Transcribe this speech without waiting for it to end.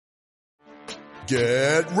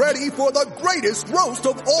Get ready for the greatest roast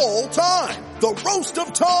of all time. The Roast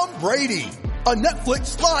of Tom Brady. A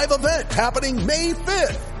Netflix live event happening May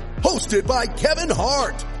 5th. Hosted by Kevin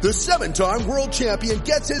Hart. The 7-time world champion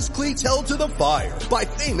gets his cleats held to the fire by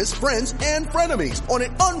famous friends and frenemies on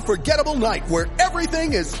an unforgettable night where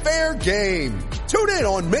everything is fair game. Tune in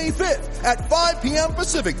on May 5th at 5 p.m.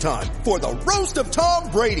 Pacific time for the Roast of Tom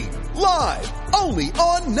Brady. Live only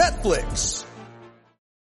on Netflix.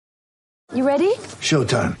 You ready?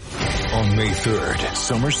 Showtime. On May 3rd,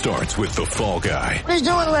 summer starts with The Fall Guy. What are you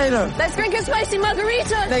doing later? Let's drink a spicy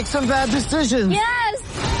margarita. Make some bad decisions.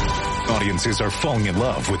 Yes. Audiences are falling in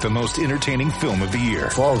love with the most entertaining film of the year.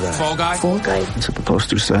 Fall Guy. Fall Guy? Fall guy. That's what the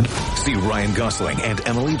poster said. See Ryan Gosling and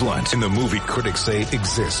Emily Blunt in the movie critics say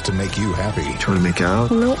exists to make you happy. Trying to make it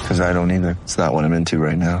out? Nope. Because I don't either. It's not what I'm into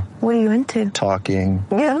right now. What are you into? Talking.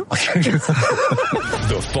 Yeah.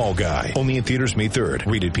 The Fall Guy. Only in theaters May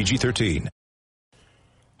 3rd. Rated PG-13.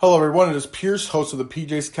 Hello everyone, it is Pierce, host of the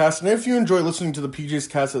PJ's Cast, and if you enjoy listening to the PJ's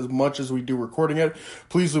Cast as much as we do recording it,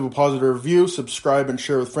 please leave a positive review, subscribe, and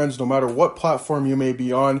share with friends no matter what platform you may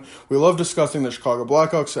be on. We love discussing the Chicago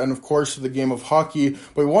Blackhawks and of course the game of hockey,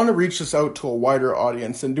 but we want to reach this out to a wider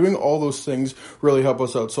audience, and doing all those things really help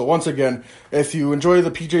us out. So once again, if you enjoy the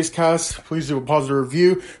PJ's Cast, please leave a positive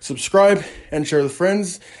review, subscribe, and share with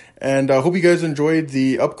friends, and I hope you guys enjoyed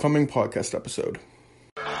the upcoming podcast episode.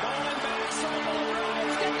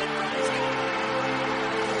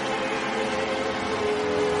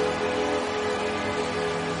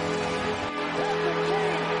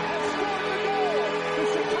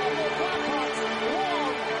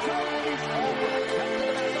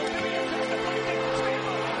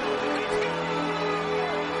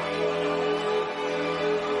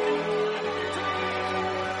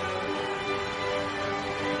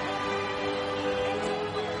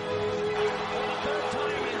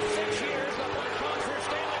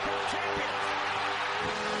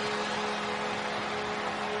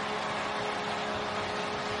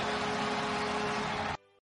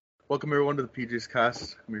 Welcome everyone to the PJ's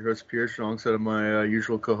Cast. I'm your host Pierce, alongside of my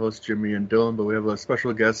usual co-hosts Jimmy and Dylan, but we have a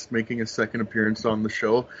special guest making a second appearance on the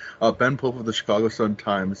show, Ben Pope of the Chicago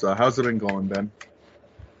Sun-Times. How's it been going, Ben?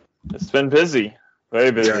 It's been busy,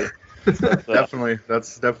 very busy. Yeah. Definitely,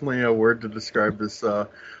 that's definitely a word to describe this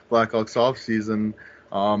Blackhawks off season.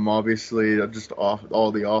 Obviously, just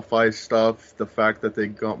all the off-ice stuff, the fact that they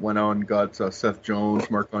went out and got Seth Jones,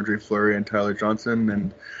 Marc-Andre Fleury, and Tyler Johnson,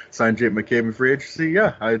 and signed Jake McCabe in free agency.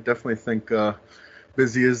 Yeah, I definitely think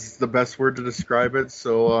busy is the best word to describe it.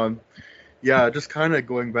 So, yeah, just kind of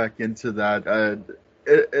going back into that.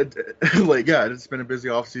 It's been a busy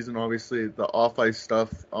offseason, obviously, the off-ice stuff.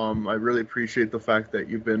 I really appreciate the fact that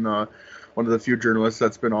you've been one of the few journalists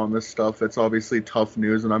that's been on this stuff. It's obviously tough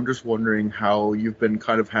news, and I'm just wondering how you've been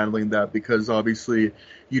kind of handling that, because obviously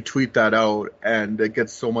you tweet that out, and it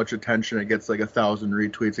gets so much attention. It gets like 1,000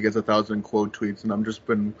 retweets, it gets 1,000 quote tweets, and I'm just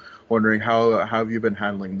been wondering how have you been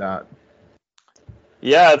handling that?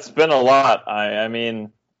 Yeah, it's been a lot. I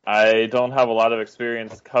mean, I don't have a lot of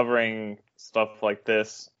experience covering stuff like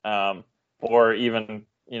this, or even,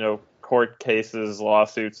 court cases,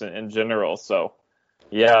 lawsuits in general. So,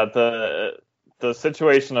 yeah, the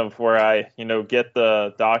situation of where I, get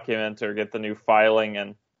the document or get the new filing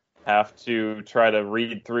and have to try to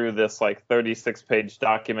read through this 36-page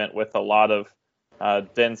document with a lot of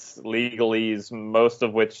dense legalese, most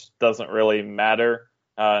of which doesn't really matter,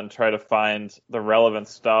 and try to find the relevant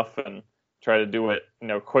stuff and try to do it,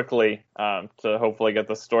 quickly to hopefully get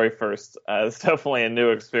the story first. It's definitely a new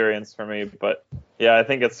experience for me, but yeah, I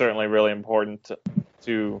think it's certainly really important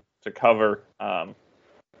to cover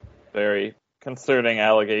very concerning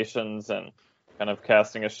allegations and kind of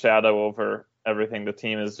casting a shadow over everything the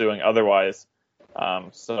team is doing otherwise.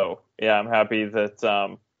 So yeah, I'm happy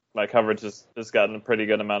that my coverage has gotten a pretty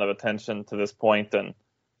good amount of attention to this point, and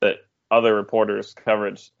that other reporters'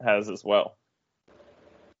 coverage has as well.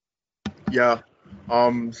 Yeah.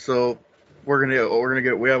 So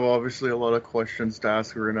we have obviously a lot of questions to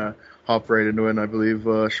ask. We're gonna hop right into it, and I believe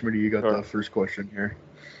Schmitty, you got the first question here.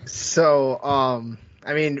 So,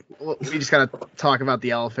 I mean, we just gotta talk about the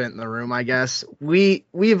elephant in the room, I guess.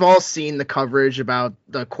 We've all seen the coverage about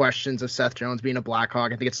the questions of Seth Jones being a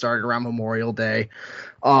Blackhawk. I think it started around Memorial Day.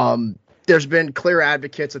 There's been clear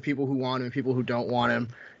advocates of people who want him and people who don't want him.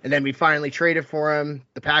 And then we finally traded for him.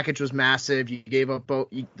 The package was massive.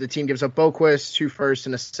 The team gives up Boquist, 2 firsts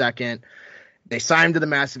and a second. They signed him to the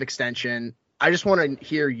massive extension. I just want to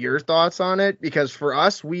hear your thoughts on it, because for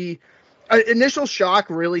us, initial shock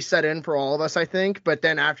really set in for all of us, I think. But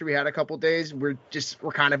then after we had a couple days, we're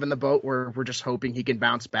kind of in the boat where we're just hoping he can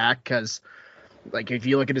bounce back, because Like, if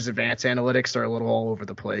you look at his advanced analytics, they're a little all over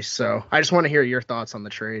the place. So I just want to hear your thoughts on the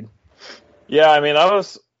trade. Yeah, I mean,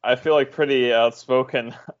 I feel like pretty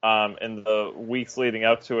outspoken in the weeks leading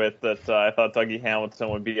up to it that I thought Dougie Hamilton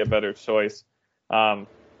would be a better choice. And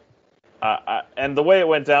the way it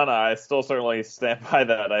went down, I still certainly stand by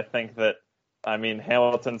that. I think that, I mean,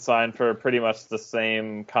 Hamilton signed for pretty much the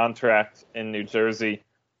same contract in New Jersey,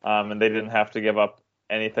 and they didn't have to give up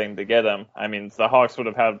anything to get him. I mean, the Hawks would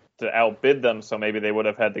have had to outbid them, so maybe they would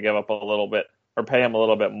have had to give up a little bit or pay him a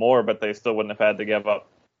little bit more, but they still wouldn't have had to give up,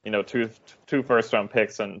 two first-round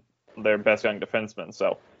picks and their best young defenseman.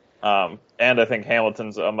 So, and I think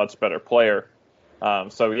Hamilton's a much better player.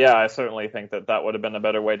 So yeah, I certainly think that would have been a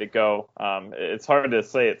better way to go. It's hard to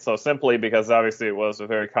say it so simply because obviously it was a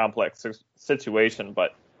very complex situation,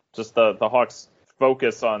 but just the Hawks'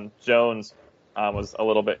 focus on Jones was a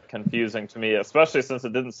little bit confusing to me, especially since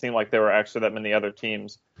it didn't seem like there were actually that many other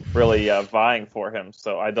teams really vying for him.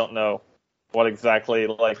 So I don't know what exactly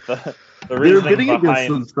the reasoning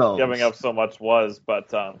behind giving up so much was,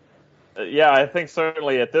 but yeah, I think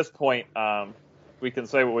certainly at this point we can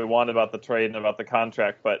say what we want about the trade and about the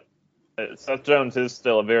contract, but Seth Jones is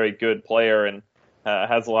still a very good player and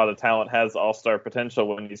has a lot of talent, has all-star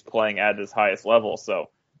potential when he's playing at his highest level. So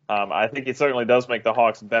I think he certainly does make the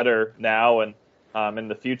Hawks better now and in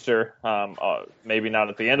the future, maybe not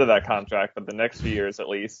at the end of that contract, but the next few years at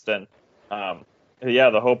least. And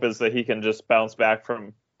yeah, the hope is that he can just bounce back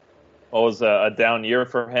from what was a down year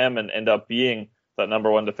for him and end up being that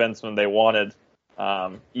number one defenseman they wanted,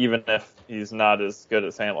 even if he's not as good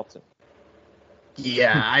as Hamilton.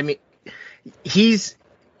 Yeah, I mean,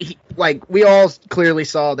 we all clearly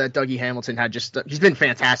saw that Dougie Hamilton he's been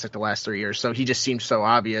fantastic the last 3 years, so he just seems so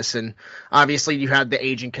obvious. And obviously you had the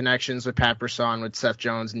aging connections with Pat Brisson, with Seth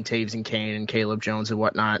Jones and Taves and Kane and Caleb Jones and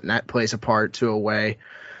whatnot, and that plays a part to a way.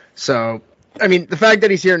 So, I mean, the fact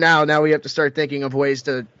that he's here now we have to start thinking of ways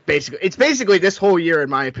to basically this whole year, in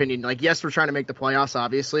my opinion, like, yes, we're trying to make the playoffs,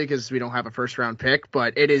 obviously, because we don't have a first-round pick,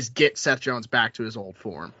 but it is get Seth Jones back to his old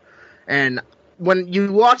form. And when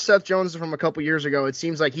you watch Seth Jones from a couple years ago, it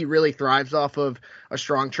seems like he really thrives off of a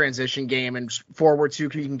strong transition game and forwards who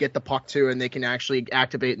he can get the puck to and they can actually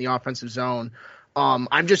activate in the offensive zone.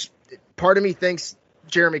 Part of me thinks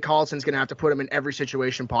Jeremy Colleton's going to have to put him in every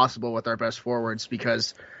situation possible with our best forwards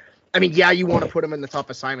because, I mean, yeah, you want to put him in the tough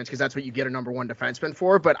assignments because that's what you get a number one defenseman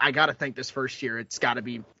for, but I got to think this first year it's got to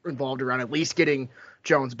be involved around at least getting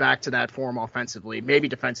Jones back to that form offensively, maybe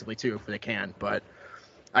defensively too if they can, but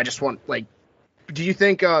I just want, do you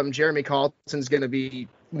think Jeremy Colleton's going to be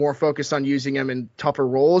more focused on using him in tougher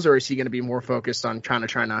roles, or is he going to be more focused on trying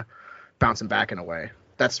to bounce him back in a way?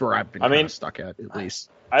 That's where I've been kind of stuck at least.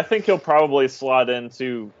 I think he'll probably slot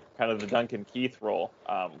into kind of the Duncan Keith role,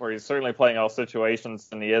 where he's certainly playing all situations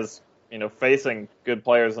and he is, facing good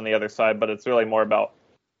players on the other side, but it's really more about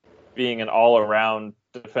being an all-around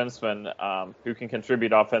defenseman who can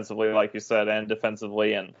contribute offensively, like you said, and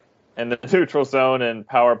defensively, and the neutral zone and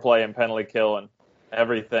power play and penalty kill and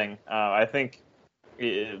everything. I think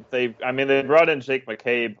they brought in Jake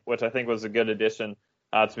McCabe, which I think was a good addition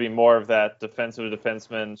to be more of that defensive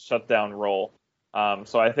defenseman shutdown role.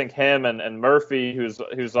 So I think him and Murphy,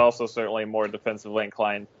 who's also certainly more defensively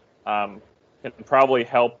inclined, can probably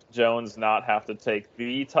help Jones not have to take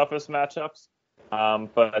the toughest matchups.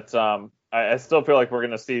 But I still feel like we're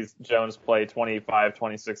going to see Jones play 25,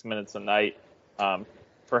 26 minutes a night.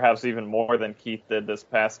 Perhaps even more than Keith did this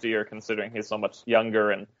past year, considering he's so much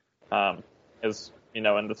younger and is, in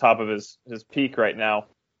the top of his peak right now.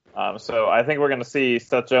 So I think we're going to see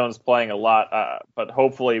Seth Jones playing a lot, but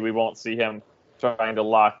hopefully we won't see him trying to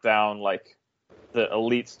lock down like the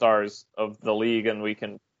elite stars of the league, and we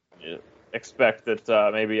can expect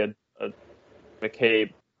that maybe a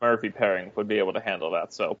McCabe-Murphy pairing would be able to handle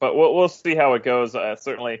that. So, but we'll see how it goes.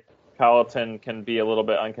 Certainly, Colleton can be a little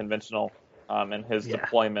bit unconventional in his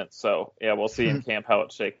deployment. So, yeah, we'll see in camp how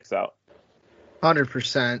it shakes out.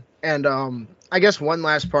 100%. And I guess one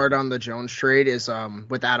last part on the Jones trade is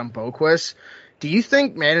with Adam Boqvist. Do you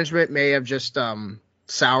think management may have just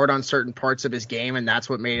soured on certain parts of his game and that's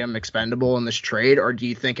what made him expendable in this trade? Or do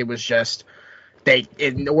you think it was just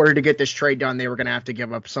in order to get this trade done, they were going to have to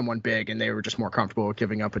give up someone big and they were just more comfortable with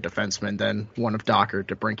giving up a defenseman than one of Docker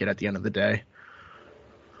to bring it at the end of the day?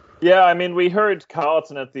 Yeah, I mean, we heard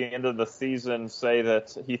Colleton at the end of the season say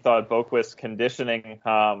that he thought Boqvist's conditioning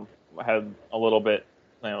had a little bit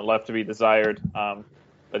left to be desired,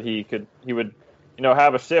 that he would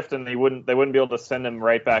have a shift and they wouldn't be able to send him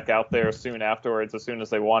right back out there soon afterwards as soon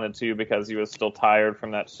as they wanted to because he was still tired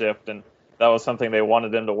from that shift, and that was something they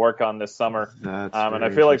wanted him to work on this summer. And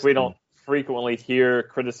I feel like we don't frequently hear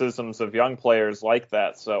criticisms of young players like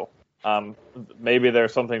that. So maybe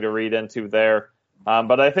there's something to read into there.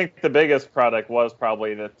 But I think the biggest product was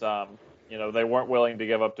probably that, they weren't willing to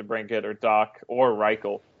give up DeBrincat or Doc or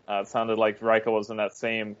Reichel. It sounded like Reichel was in that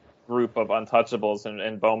same group of untouchables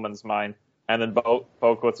in Bowman's mind. And then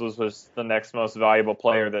Boquist was the next most valuable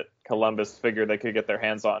player that Columbus figured they could get their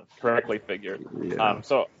hands on, correctly figured. Yeah.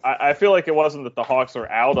 So I feel like it wasn't that the Hawks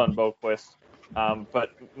were out on Boquist,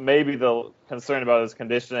 but maybe the concern about his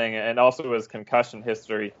conditioning and also his concussion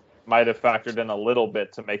history might have factored in a little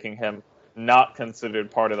bit to making him not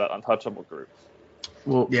considered part of that untouchable group.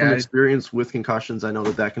 Well, from experience with concussions, I know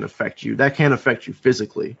that can affect you. That can affect you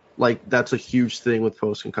physically. Like, that's a huge thing with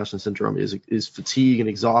post-concussion syndrome is fatigue and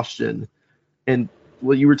exhaustion. And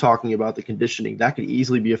what you were talking about, the conditioning, that could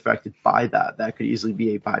easily be affected by that. That could easily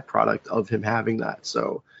be a byproduct of him having that.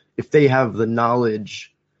 So if they have the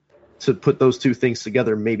knowledge to put those two things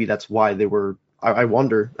together, maybe that's why they were – I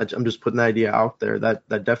wonder. I'm just putting the idea out there. That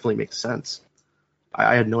definitely makes sense.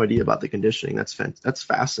 I had no idea about the conditioning. That's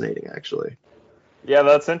fascinating, actually. Yeah,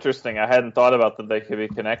 that's interesting. I hadn't thought about that they could be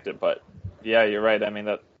connected, but yeah, you're right. I mean,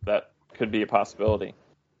 that could be a possibility.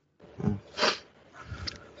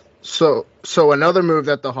 So another move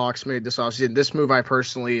that the Hawks made this offseason, this move I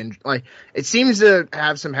personally like. It seems to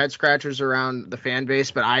have some head scratchers around the fan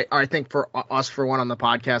base, but I think for us, for one on the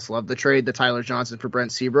podcast, love the trade, the Tyler Johnson for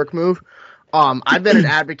Brent Seabrook move. I've been an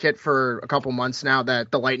advocate for a couple months now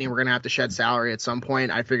that the Lightning were going to have to shed salary at some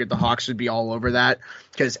point. I figured the Hawks would be all over that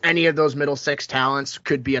because any of those middle six talents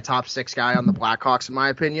could be a top six guy on the Blackhawks, in my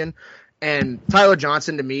opinion. And Tyler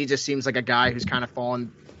Johnson, to me, just seems like a guy who's kind of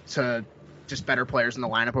fallen to just better players in the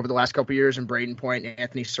lineup over the last couple of years, and Braden Point and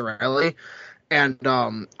Anthony Cirelli. And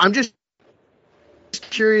I'm just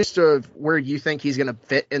curious to where you think he's going to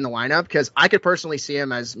fit in the lineup, because I could personally see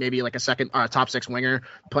him as maybe like a second top six winger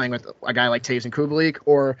playing with a guy like Taves and Kubalik,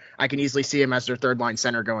 or I can easily see him as their third line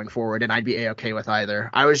center going forward, and I'd be A-okay with either.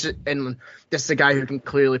 And this is a guy who can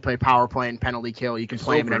clearly play power play and penalty kill. You can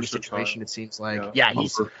play him in any situation, it seems like. Yeah,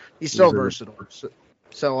 he's so versatile.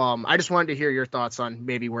 So I just wanted to hear your thoughts on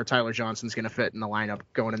maybe where Tyler Johnson's going to fit in the lineup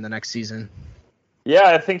going in the next season. Yeah,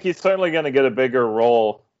 I think he's certainly going to get a bigger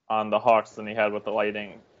role on the Hawks than he had with the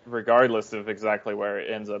Lightning, regardless of exactly where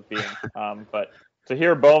it ends up being. But to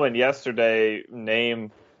hear Bowman yesterday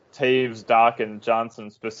name Taves, Doc, and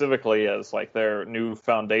Johnson specifically as like their new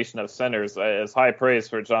foundation of centers is high praise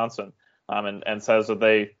for Johnson, and says that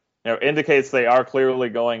they, indicates they are clearly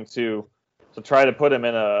going to try to put him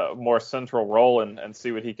in a more central role and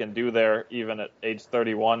see what he can do there, even at age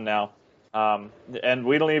 31 now. And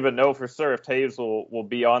we don't even know for sure if Taves will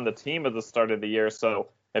be on the team at the start of the year. So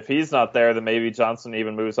if he's not there, then maybe Johnson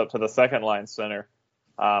even moves up to the second line center.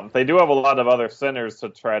 They do have a lot of other centers to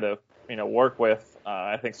try to, work with.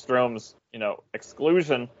 I think Strome's,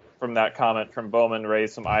 exclusion from that comment from Bowman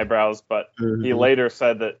raised some eyebrows, but he later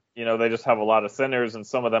said that, they just have a lot of centers and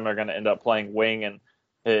some of them are going to end up playing wing, and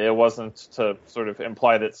it wasn't to sort of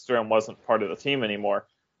imply that Strome wasn't part of the team anymore.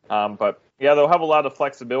 But yeah, they'll have a lot of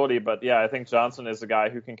flexibility, but yeah, I think Johnson is a guy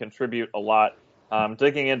who can contribute a lot.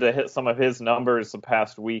 Digging into some of his numbers the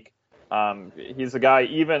past week, he's a guy,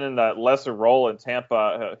 even in that lesser role in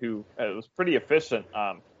Tampa, who was pretty efficient,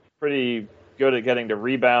 pretty good at getting to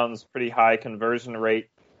rebounds, pretty high conversion rate.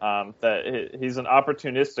 That he's an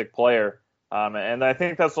opportunistic player, and I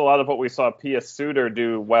think that's a lot of what we saw Pia Suter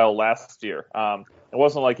do well last year. It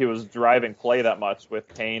wasn't like he was driving play that much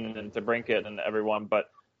with Kane and DeBrincat and everyone, but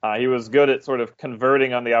he was good at sort of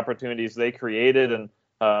converting on the opportunities they created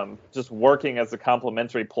and just working as a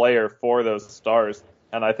complementary player for those stars.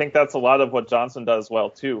 And I think that's a lot of what Johnson does well,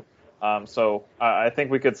 too. So I think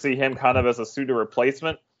we could see him kind of as a Suter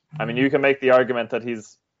replacement. I mean, you can make the argument that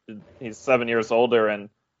he's 7 years older and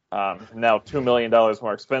now $2 million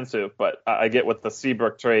more expensive, but I get with the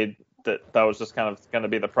Seabrook trade that was just kind of going to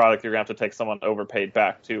be the product. You're going to have to take someone overpaid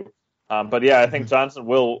back, too. But yeah, I think Johnson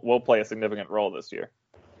will play a significant role this year.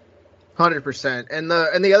 100%. And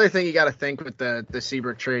the other thing you got to think with the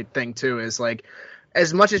Seabrook trade thing too is, like,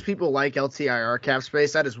 as much as people like LTIR cap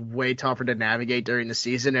space, that is way tougher to navigate during the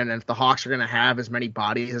season. And if the Hawks are going to have as many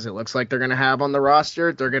bodies as it looks like they're going to have on the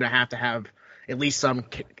roster, they're going to have at least some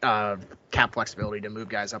cap flexibility to move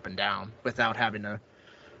guys up and down without having to,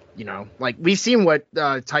 like, we've seen what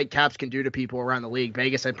tight caps can do to people around the league.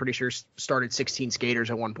 Vegas, I'm pretty sure, started 16 skaters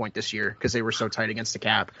at one point this year because they were so tight against the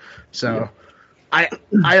cap. So. Yeah.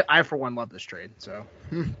 I for one love this trade. So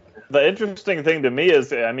the interesting thing to me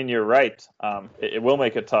is, I mean, you're right. It will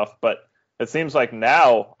make it tough, but it seems like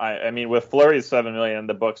now, I mean, with Fleury's $7 million in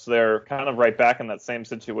the books, they're kind of right back in that same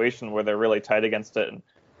situation where they're really tight against it,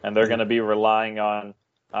 and they're going to be relying on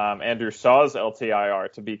Andrew Shaw's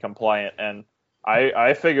LTIR to be compliant, and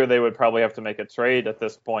I figure they would probably have to make a trade at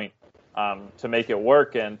this point to make it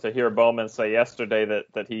work. And to hear Bowman say yesterday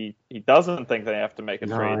that he doesn't think they have to make a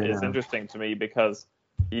trade is interesting to me because,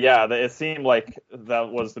 it seemed like that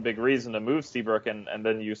was the big reason to move Seabrook, and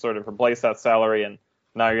then you sort of replace that salary, and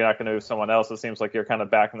now you're not going to move someone else. It seems like you're kind of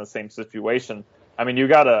back in the same situation. I mean, you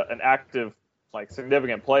got an active,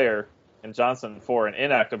 significant player in Johnson for an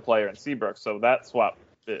inactive player in Seabrook, so that swap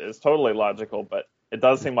is totally logical, but it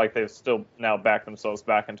does seem like they've still now backed themselves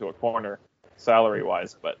back into a corner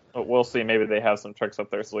salary-wise, but we'll see. Maybe they have some tricks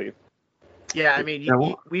up their sleeve. Yeah, I mean,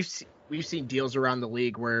 we've seen deals around the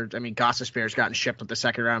league where, I mean, Gostisbehere's gotten shipped with the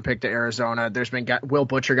second-round pick to Arizona. There's been Will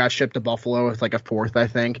Butcher got shipped to Buffalo with a fourth, I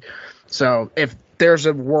think. So if there's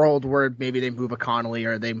a world where maybe they move a Connolly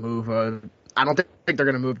or they move I don't think they're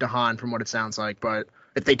going to move DeHaan from what it sounds like, but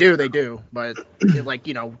if they do, they do. But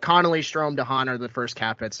Connolly, Strome, DeHaan are the first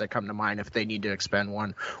cap hits that come to mind if they need to expend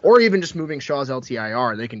one, or even just moving Shaw's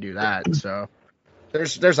LTIR, they can do that. So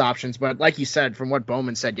there's options. But like you said, from what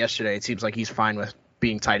Bowman said yesterday, it seems like he's fine with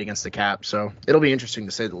being tight against the cap. So it'll be interesting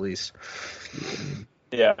to say the least.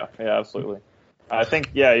 Yeah, absolutely. I think,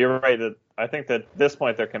 you're right. I think that at this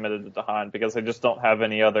point they're committed to DeHaan because they just don't have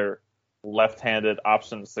any other left-handed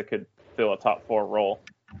options that could fill a top 4 role.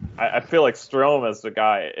 I feel like Strome is the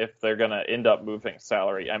guy if they're going to end up moving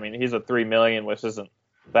salary. I mean, he's at $3 million, which isn't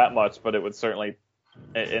that much, but it would certainly,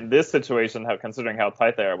 in this situation, considering how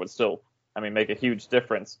tight they are, would still, make a huge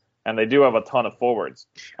difference. And they do have a ton of forwards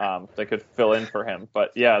that could fill in for him.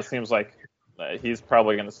 But it seems like he's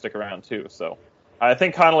probably going to stick around too. So I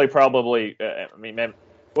think Connolly probably,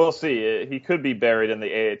 we'll see. He could be buried in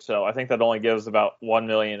the AHL. I think that only gives about $1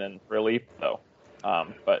 million in relief though.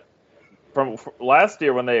 But from last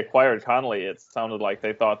year when they acquired Connolly, it sounded like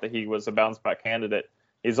they thought that he was a bounce back candidate.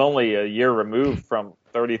 He's only a year removed from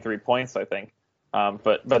 33 points, I think.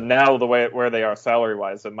 But now the way where they are salary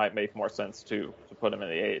wise, it might make more sense to put him in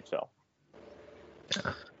the AHL.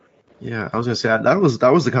 Yeah, I was gonna say that was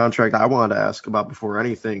the contract I wanted to ask about before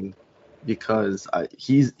anything, because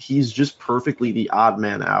he's just perfectly the odd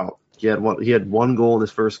man out. He had one goal in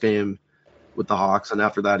his first game with the Hawks, and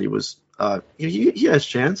after that he was he has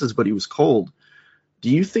chances, but he was cold.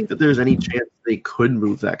 Do you think that there's any chance they could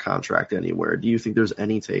move that contract anywhere? Do you think there's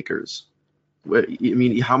any takers? I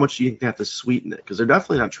mean, how much do you think they have to sweeten it? Because they're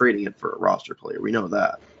definitely not trading it for a roster player. We know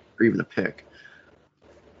that, or even a pick.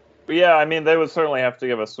 But yeah, they would certainly have to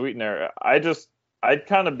give a sweetener. I'd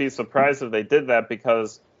kind of be surprised if they did that,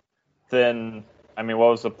 because then, what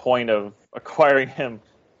was the point of acquiring him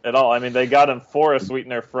at all? They got him for a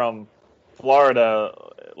sweetener from Florida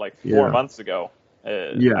 4 months ago.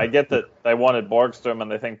 I get that they wanted Borgstrom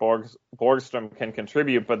and they think Borgstrom can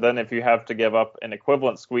contribute, but then if you have to give up an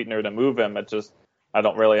equivalent sweetener to move him, I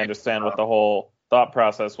don't really understand what the whole thought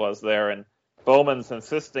process was there. And Bowman's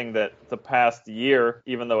insisting that the past year,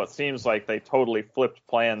 even though it seems like they totally flipped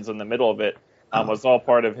plans in the middle of it, was all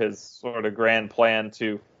part of his sort of grand plan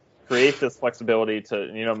to create this flexibility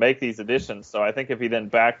to, make these additions. So I think if he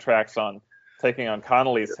then backtracks on taking on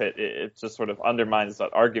Connolly's hit, it just sort of undermines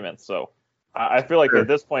that argument. So I feel like at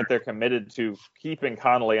this point they're committed to keeping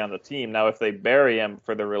Connolly on the team. Now, if they bury him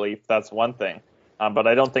for the relief, that's one thing. But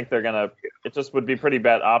I don't think they're going to – it just would be pretty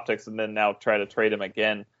bad optics and then now try to trade him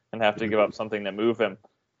again and have to give up something to move him.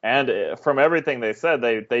 And from everything they said,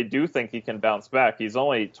 they do think he can bounce back. He's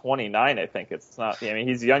only 29, I think. It's not –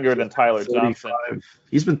 he's younger than Tyler 35. Johnson.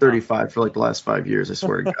 He's been 35 for the last 5 years, I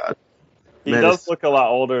swear to God. He does look a lot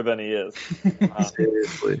older than he is.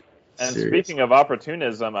 Seriously. And speaking of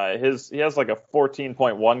opportunism, he has a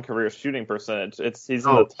 14.1 career shooting percentage. He's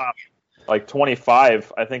in the top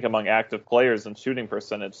 25, I think, among active players in shooting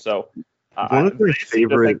percentage. So one of my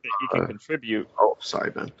favorite that he can contribite. Oh, sorry,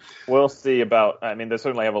 Ben. We'll see about. They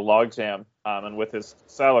certainly have a logjam, and with his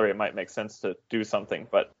salary, it might make sense to do something.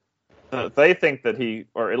 But they think that he,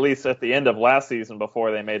 or at least at the end of last season,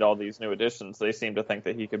 before they made all these new additions, they seem to think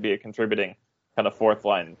that he could be a contributing kind of fourth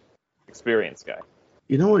line experience guy.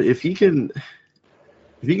 You know what? If he can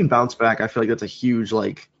bounce back, I feel like that's a huge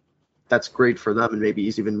that's great for them, and maybe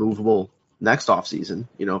he's even movable next offseason,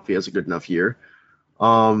 if he has a good enough year.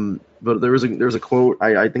 But there's a quote,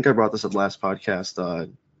 I think I brought this up last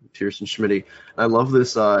podcast, Pearson Schmidt. I love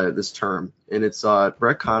this term, and it's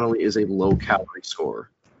Brett Connolly is a low calorie scorer.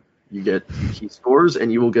 He scores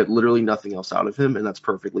and you will get literally nothing else out of him, and that's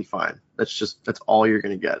perfectly fine. That's all you're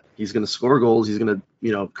going to get. He's going to score goals. He's going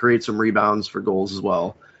to, create some rebounds for goals as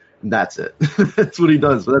well. And that's it. That's what he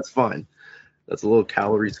does, but that's fine. That's a low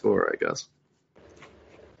calorie scorer, I guess.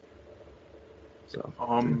 So,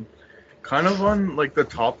 kind of on like the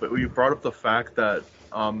topic, you brought up the fact that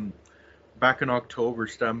back in October,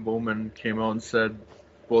 Stan Bowman came out and said,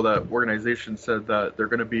 well, that organization said that they're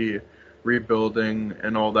going to be rebuilding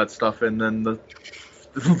and all that stuff, and then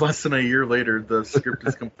less than a year later, the script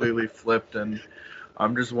is completely flipped, and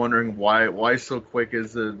I'm just wondering why so quick.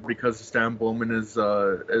 Is it because Stan Bowman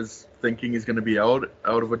is thinking he's going to be out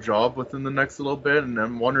of a job within the next little bit? And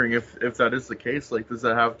I'm wondering if that is the case, like, does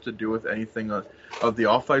that have to do with anything of the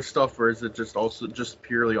off ice stuff, or is it just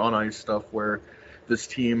purely on ice stuff where this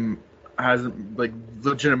team hasn't like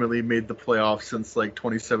legitimately made the playoffs since like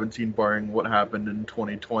 2017, barring what happened in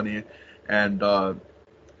 2020, and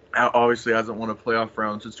obviously hasn't won a playoff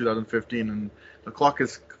round since 2015, and the clock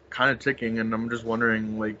is kind of ticking, and I'm just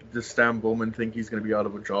wondering, like, does Stan Bowman think he's going to be out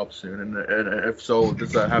of a job soon? And if so,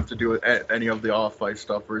 does that have to do with any of the off-ice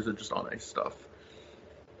stuff, or is it just on-ice stuff?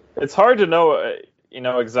 It's hard to know,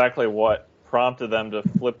 exactly what prompted them to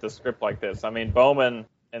flip the script like this. I mean, Bowman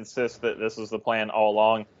insists that this is the plan all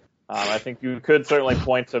along. I think you could certainly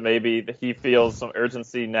point to maybe that he feels some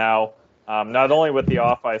urgency now, not only with the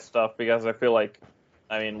off-ice stuff, because I feel like,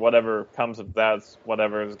 whatever comes of that,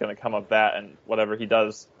 whatever is going to come of that, and whatever he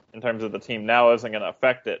does in terms of the team now isn't going to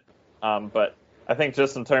affect it. But I think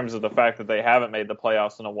just in terms of the fact that they haven't made the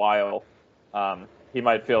playoffs in a while, he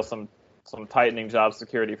might feel some tightening job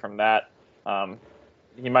security from that.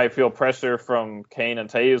 He might feel pressure from Kane and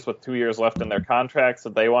Toews with 2 years left in their contracts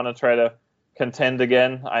that they want to try to contend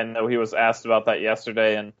again. I know he was asked about that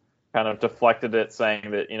yesterday and kind of deflected it,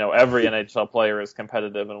 saying that, every NHL player is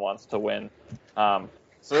competitive and wants to win.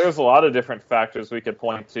 So there's a lot of different factors we could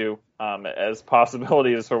point to as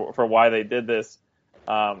possibilities for why they did this.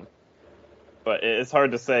 But it's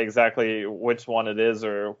hard to say exactly which one it is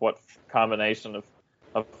or what combination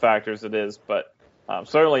of factors it is. But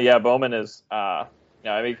certainly, yeah, Bowman is,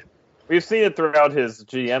 we've seen it throughout his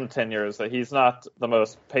GM tenures that he's not the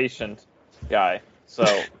most patient guy. So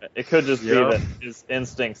it could just be that his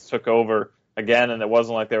instincts took over again, and it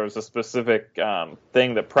wasn't like there was a specific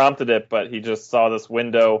thing that prompted it, but he just saw this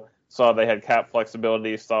window, saw they had cap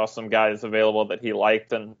flexibility, saw some guys available that he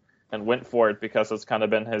liked, and went for it because it's kind of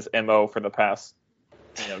been his MO for the past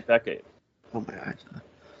decade. Oh my God.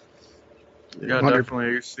 Yeah,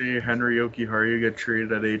 definitely. You see Henry Jokiharju get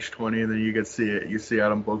traded at age 20, and then you see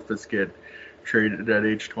Adam Boqvist get traded at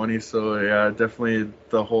age 20. So yeah, definitely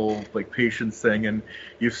the whole like patience thing, and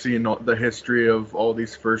you've seen the history of all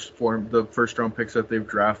these first round picks that they've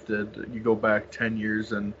drafted. You go back 10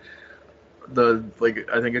 years, and I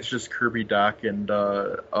think it's just Kirby Dach and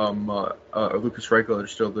Lucas Reichel are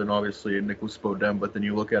still there, and obviously Nicholas Beaudin. But then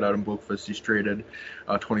you look at Adam Boqvist, he's traded.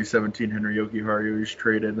 2017 Henry Jokiharju, he's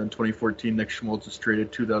traded. Then 2014 Nick Schmaltz is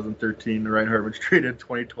traded. 2013 Ryan Hartman's traded.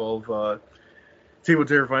 2012 Teuvo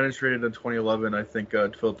Teravainen traded. In 2011 I think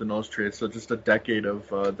Phil Danault's traded. So just a decade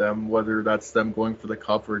of them, whether that's them going for the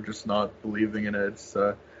cup or just not believing in it. It's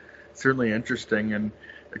certainly interesting, and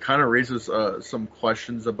it kind of raises some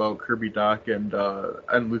questions about Kirby Dach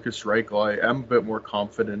and Lucas Reichel. I am a bit more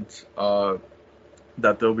confident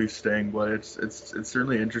that they'll be staying, but it's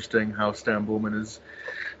certainly interesting how Stan Bowman is.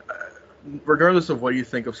 Regardless of what you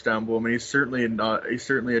think of Stan Bowman, he's certainly a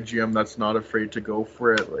GM that's not afraid to go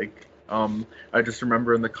for it. Like I just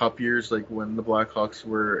remember in the Cup years, like when the Blackhawks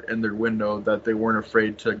were in their window, that they weren't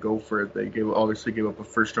afraid to go for it. They obviously gave up a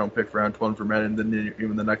first round pick for Antoine Vermette, and then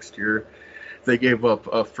even the next year they gave up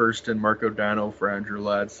a first and Marco Dano for Andrew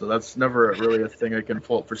Ladd. So that's never really a thing I can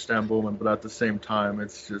fault for Stan Bowman, but at the same time,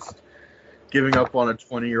 it's just giving up on a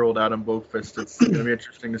 20-year-old Adam Boqvist. It's going to be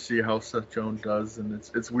interesting to see how Seth Jones does, and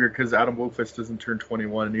it's weird because Adam Boqvist doesn't turn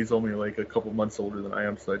 21, and he's only like a couple months older than I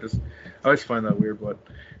am, so I always find that weird. But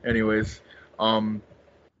anyways,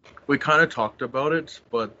 we kind of talked about it,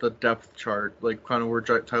 but the depth chart, like kind of where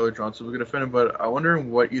Tyler Johnson was going to fit in, but I wonder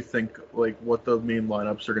what you think, like what the main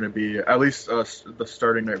lineups are going to be, at least the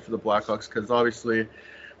starting night for the Blackhawks, because obviously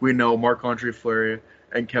we know Marc-Andre Fleury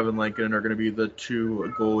and Kevin Lankinen are going to be the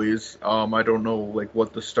two goalies. I don't know like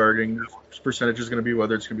what the starting percentage is going to be,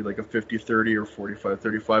 whether it's going to be like a 50-30 or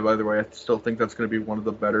 45-35. Either way, I still think that's going to be one of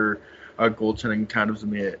the better goaltending tandems in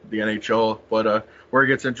the NHL. But where it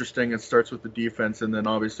gets interesting, it starts with the defense, and then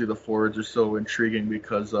obviously the forwards are so intriguing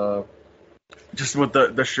because just with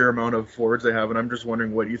the sheer amount of forwards they have. And I'm just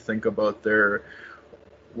wondering what you think about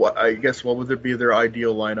what would it be their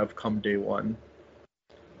ideal lineup come day one?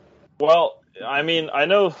 Well, I mean, I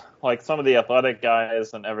know like some of the Athletic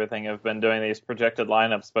guys and everything have been doing these projected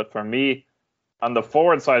lineups, but for me, on the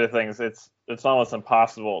forward side of things, it's almost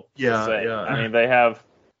impossible to say. Yeah. I mean, they have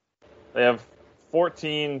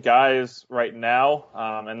 14 guys right now,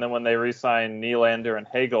 and then when they re-sign Nylander and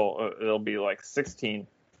Hagel, it'll be like 16.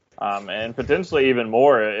 and potentially even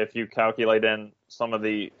more if you calculate in some of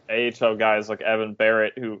the AHL guys like Evan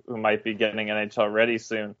Barrett, who might be getting NHL ready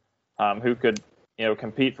soon, who could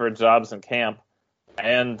compete for jobs in camp.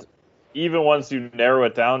 And even once you narrow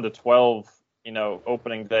it down to 12,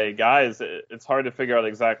 opening day guys, it's hard to figure out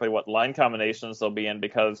exactly what line combinations they'll be in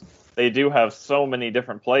because they do have so many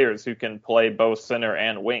different players who can play both center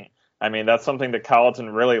and wing. I mean, that's something that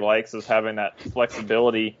Colleton really likes, is having that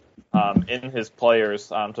flexibility in his players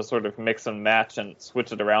to sort of mix and match and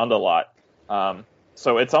switch it around a lot.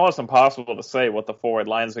 So it's almost impossible to say what the forward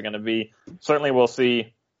lines are going to be. Certainly we'll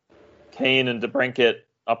see Kane and DeBrincat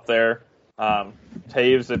up there.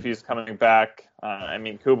 Taves, if he's coming back.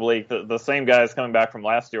 Kubalik, the same guys coming back from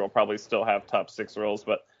last year will probably still have top 6 roles,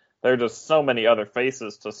 but there are just so many other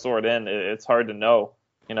faces to sort in. It's hard to know,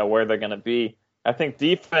 where they're going to be. I think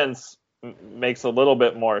defense makes a little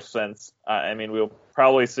bit more sense. We'll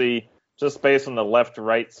probably see, just based on the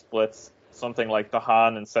left-right splits, something like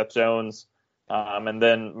DeHaan and Seth Jones, and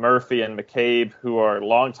then Murphy and McCabe, who are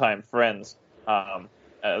longtime friends,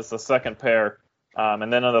 as the second pair.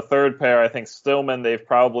 And then on the third pair, I think Stillman, they've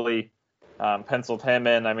probably penciled him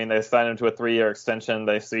in. They signed him to a 3-year extension.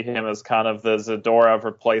 They see him as kind of the Zadorov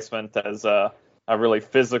replacement, as a really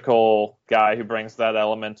physical guy who brings that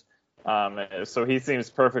element. So he seems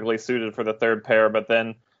perfectly suited for the third pair. But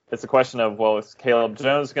then it's a question of, well, is Caleb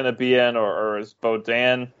Jones going to be in, or is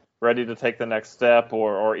Beaudin ready to take the next step,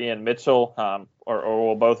 or Ian Mitchell, or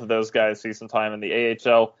will both of those guys see some time in the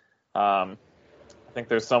AHL? I think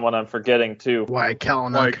there's someone I'm forgetting too. Wyatt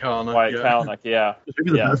Kalynuk, yeah.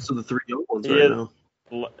 Maybe the best of the 3 young ones right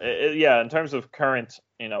now. Yeah, in terms of current,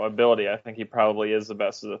 ability, I think he probably is the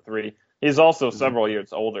best of the 3. He's also several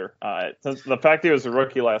years older. Since the fact he was a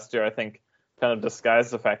rookie last year, I think, kind of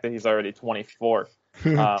disguised the fact that he's already 24.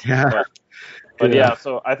 Yeah. But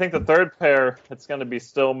so I think the third pair, it's going to be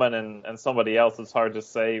Stillman and somebody else. It's hard to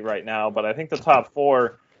say right now, but I think the top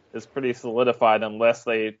 4 is pretty solidified unless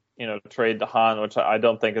they, trade DeHaan, which I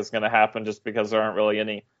don't think is going to happen just because there aren't really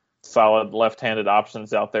any solid left-handed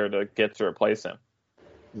options out there to get to replace him.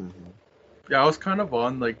 Mm-hmm. Yeah, I was kind of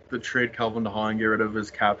on the trade Calvin DeHaan, get rid of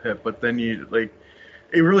his cap hit, but then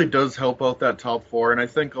it really does help out that top 4, and I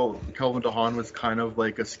think Calvin DeHaan was kind of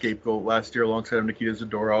like a scapegoat last year alongside Nikita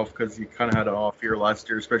Zadorov because he kind of had an off year last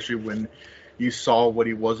year, especially when you saw what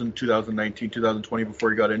he was in 2019, 2020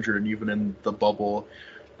 before he got injured, and even in the bubble.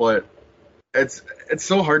 But it's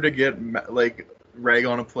so hard to get rag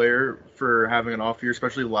on a player for having an off year,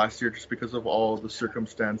 especially last year, just because of all the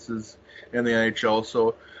circumstances in the NHL.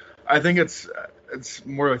 So I think it's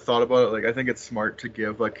more I thought about it. I think it's smart to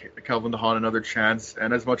give Calvin DeHaan another chance.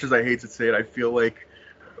 And as much as I hate to say it, I feel like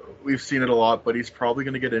we've seen it a lot, but he's probably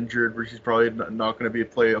going to get injured, or he's probably not going to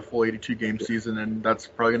play a full 82 game season, and that's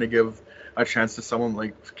probably going to give a chance to someone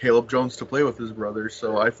like Caleb Jones to play with his brother.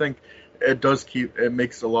 So I think it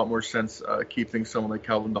makes a lot more sense keeping someone like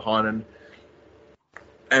Calvin DeHaan,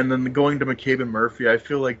 and then going to McCabe and Murphy. I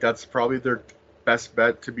feel like that's probably their best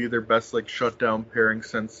bet to be their best shutdown pairing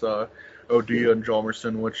since Odia and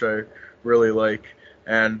Hjalmarsson, which I really like.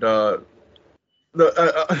 And the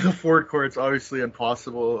forward core, it's obviously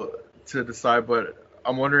impossible to decide, but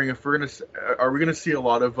I'm wondering if are we gonna see a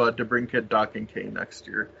lot of DeBrincat, Dach, and Kane next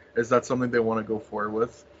year? Is that something they want to go forward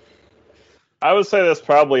with? I would say that's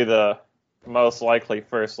probably the most likely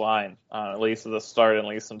first line, at least at the start, at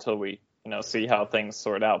least until we see how things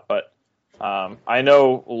sort out. But I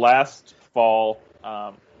know last fall,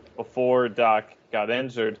 before Dach got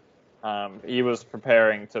injured, he was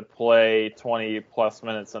preparing to play 20-plus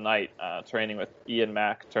minutes a night, training with Ian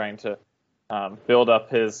Mack, trying to build up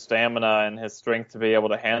his stamina and his strength to be able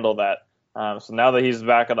to handle that. So now that he's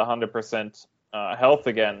back at 100% health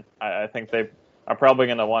again, I think they are probably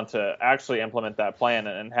going to want to actually implement that plan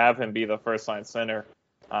and have him be the first-line center,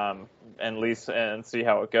 and see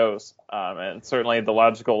how it goes. And certainly the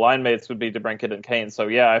logical line mates would be DeBrincat and Kane. So,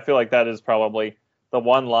 yeah, I feel like that is probably the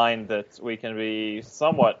one line that we can be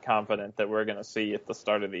somewhat confident that we're going to see at the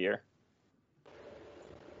start of the year.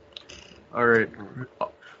 All right.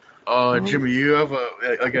 Jimmy, you have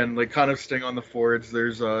kind of staying on the forwards.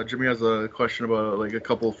 There's Jimmy has a question about a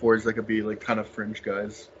couple of forwards that could be kind of fringe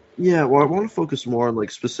guys. Yeah, well, I want to focus more on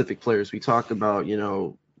specific players. We talked about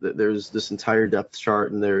there's this entire depth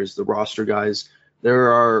chart and there's the roster guys.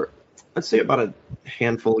 There are, I'd say, about a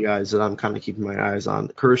handful of guys that I'm kind of keeping my eyes on.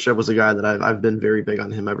 Kurashev was a guy that I've been very big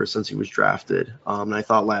on him ever since he was drafted. And I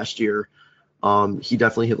thought last year he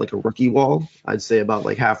definitely hit a rookie wall. I'd say about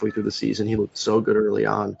halfway through the season he looked so good early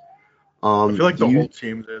on. I feel like the whole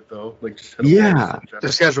team did though.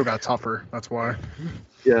 The schedule got tougher. That's why.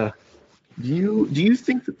 Yeah. Do you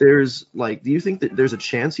think that there's a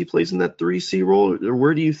chance he plays in that 3C role, or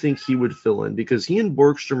where do you think he would fill in? Because he and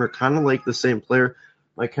Borgstrom are kind of like the same player.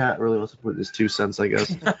 My cat really wants to put his 2 cents, I guess.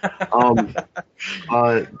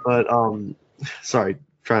 Sorry,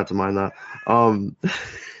 try not to mind that.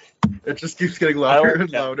 It just keeps getting louder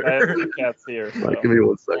and I louder. have 2 cats here. So. Give me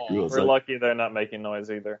one sec. We're lucky they're not making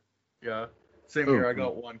noise either. Yeah. Same here. I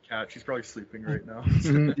got 1 cat. She's probably sleeping right now.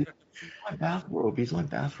 My bathrobe. He's my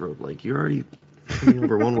bathrobe. Like, you're already pushing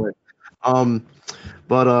over one way.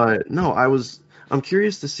 No, I'm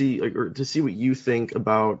curious to see what you think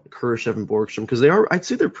about Kurashev and Borgstrom, because I'd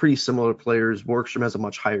say they're pretty similar players. Borgstrom has a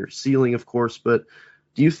much higher ceiling, of course, but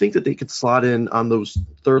do you think that they could slot in on those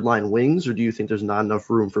third line wings, or do you think there's not enough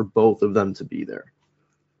room for both of them to be there?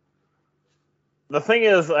 The thing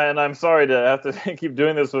is, and I'm sorry to have to keep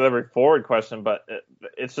doing this with every forward question, but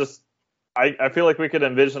it's just I feel like we could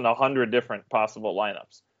envision 100 different possible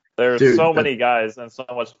lineups. There's so many guys and so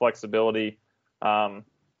much flexibility that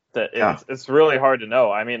it's really hard to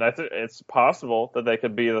know. I mean, it's possible that they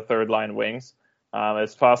could be the third line wings.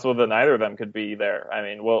 It's possible that neither of them could be there. I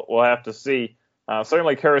mean, we'll have to see.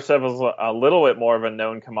 Certainly, Kurashev is a little bit more of a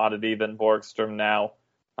known commodity than Borgstrom now.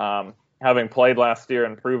 Having played last year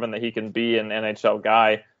and proven that he can be an NHL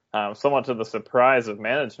guy, somewhat to the surprise of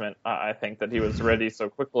management, I think that he was ready so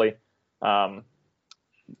quickly. They'll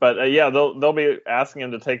be asking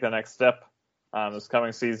him to take the next step this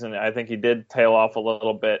coming season. I think he did tail off a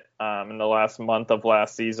little bit in the last month of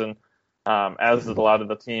last season, as did a lot of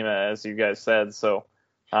the team, as you guys said. So,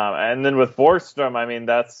 and then with Borgstrom, I mean,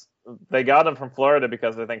 they got him from Florida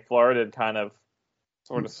because I think Florida had kind of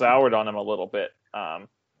sort of soured on him a little bit.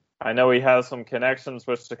 I know he has some connections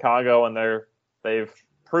with Chicago, and they've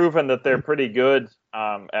proven that they're pretty good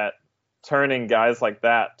at turning guys like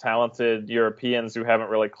that, talented Europeans who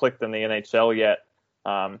haven't really clicked in the NHL yet,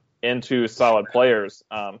 into solid players.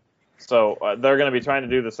 So they're going to be trying to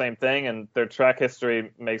do the same thing, and their track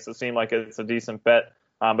history makes it seem like it's a decent bet.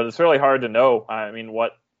 But it's really hard to know, I mean,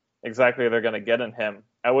 what exactly they're going to get in him.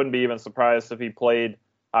 I wouldn't be even surprised if he played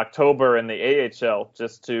October in the AHL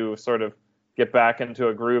just to sort of get back into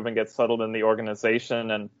a groove and get settled in the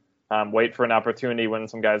organization and wait for an opportunity when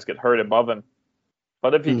some guys get hurt above him.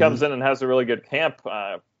 But if he comes in and has a really good camp,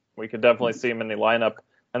 we could definitely see him in the lineup.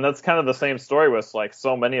 And that's kind of the same story with like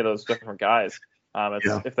so many of those different guys.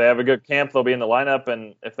 If they have a good camp, they'll be in the lineup,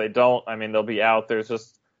 and if they don't, I mean, they'll be out. There's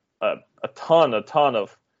just a ton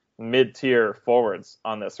of mid-tier forwards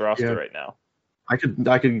on this roster right now. I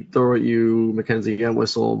could throw at you Mackenzie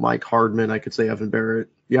Entwistle, Mike Hardman. I could say Evan Barrett.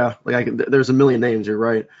 Yeah, there's a million names. You're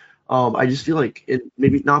right. I just feel like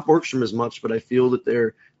maybe not Borgstrom as much, but I feel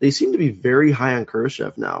that they seem to be very high on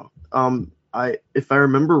Kurashev now. If I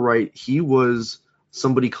remember right, he was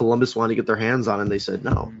somebody Columbus wanted to get their hands on, and they said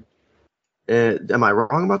no. Am I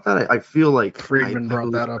wrong about that? I feel like Friedman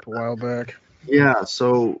brought that up a while back. Yeah,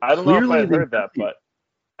 so I don't know if I heard that, but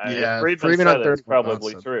Friedman said it's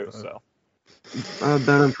probably true. That. So.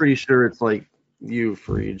 Ben, I'm pretty sure it's like you,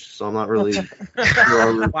 Friedge, so I'm not really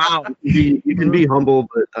sure. Wow. You can be humble,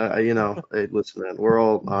 but hey, listen, man, we're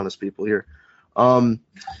all honest people here. No,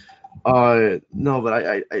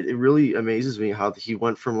 but it really amazes me how he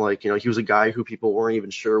went from he was a guy who people weren't even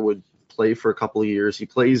sure would play for a couple of years. He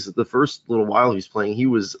plays the first little while he was playing. He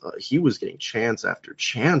was getting chance after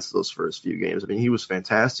chance those first few games. I mean, he was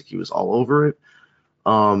fantastic. He was all over it.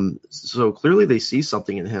 So clearly they see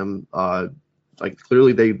something in him.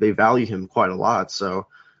 Clearly they value him quite a lot. So,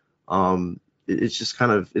 it's just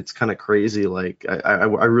kind of crazy. Like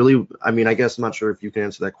I guess I'm not sure if you can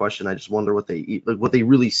answer that question. I just wonder what they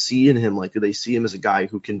really see in him. Like, do they see him as a guy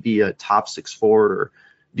who can be a top 6 forward, or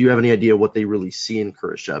do you have any idea what they really see in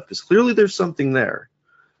Kurashev? Because clearly there's something there.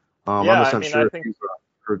 I'm not sure if you've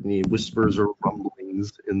heard any whispers or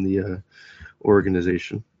rumblings in the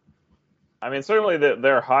organization. I mean, certainly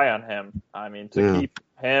they're high on him. I mean, to keep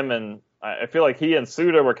him, and I feel like he and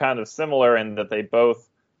Suter were kind of similar in that they both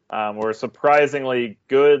were surprisingly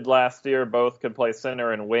good last year. Both could play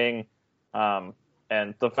center and wing.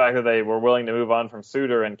 And the fact that they were willing to move on from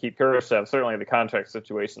Suter and keep Kurashev, certainly the contract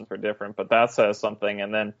situations were different, but that says something.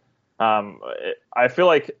 And then I feel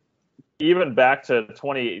like even back to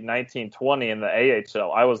 2019-20 in the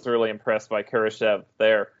AHL, I was really impressed by Kurashev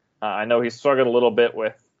there. I know he struggled a little bit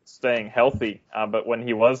with staying healthy, but when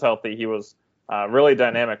he was healthy, he was a really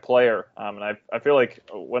dynamic player. And I feel like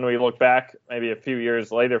when we look back maybe a few years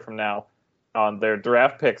later from now on their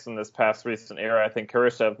draft picks in this past recent era, I think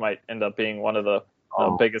Kurashev might end up being one of the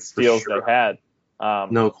biggest steals they had.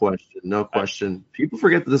 No question. People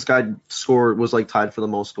forget that this guy was tied for the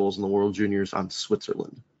most goals in the World Juniors on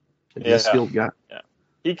Switzerland. He's a skilled guy. Yeah.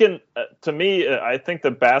 he can. To me, I think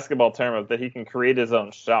the basketball term of that he can create his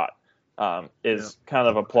own shot is kind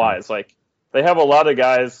of applies. Like they have a lot of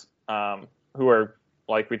guys who are,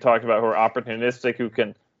 like we talked about, who are opportunistic, who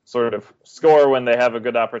can sort of score when they have a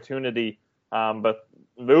good opportunity. But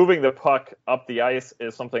moving the puck up the ice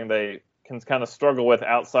is something they can kind of struggle with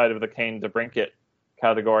outside of the Kane DeBrincat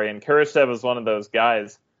category. And Kurashev is one of those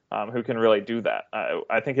guys who can really do that.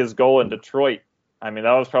 I think his goal in Detroit, I mean,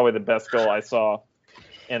 that was probably the best goal I saw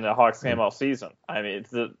in a Hawks game all season. I mean,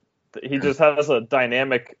 he just has a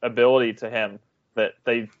dynamic ability to him that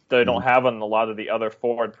they don't have on a lot of the other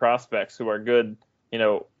forward prospects who are good,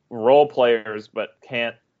 role players, but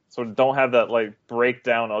don't have that like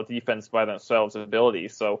breakdown of defense by themselves ability.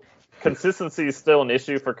 So consistency is still an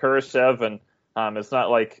issue for Kurashev, and it's not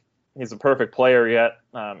like he's a perfect player yet.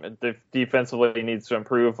 Defensively, he needs to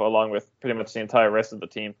improve along with pretty much the entire rest of the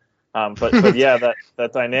team. But yeah,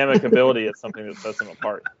 that dynamic ability is something that sets him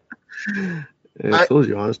apart. I told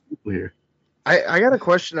you, honest people here. I got a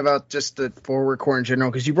question about just the forward core in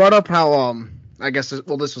general, because you brought up how I guess this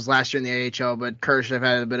was last year in the AHL, but Kurashev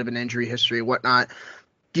had a bit of an injury history and whatnot.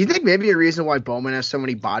 Do you think maybe a reason why Bowman has so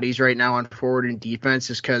many bodies right now on forward and defense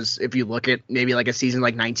is because if you look at maybe like a season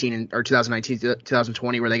like 2019,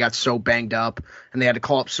 2020, where they got so banged up and they had to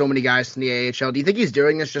call up so many guys from the AHL, do you think he's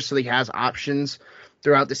doing this just so he has options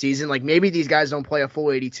throughout the season? Like maybe these guys don't play a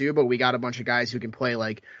full 82, but we got a bunch of guys who can play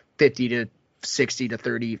like 50 to 60 to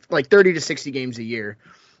 30, like 30 to 60 games a year.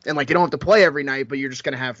 And like you don't have to play every night, but you're just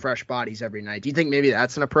going to have fresh bodies every night. Do you think maybe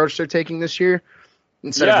that's an approach they're taking this year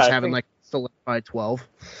instead of just having like solidified 12?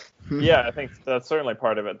 Yeah, I think that's certainly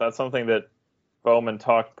part of it. That's something that Bowman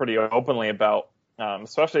talked pretty openly about,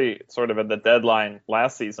 especially sort of at the deadline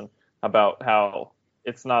last season, about how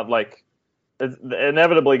it's not like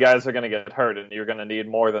inevitably guys are going to get hurt and you're going to need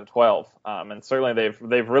more than 12. And certainly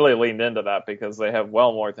they've really leaned into that because they have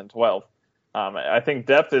well more than 12. I think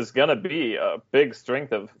depth is going to be a big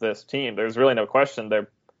strength of this team. There's really no question. They're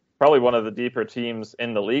probably one of the deeper teams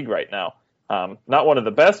in the league right now. Not one of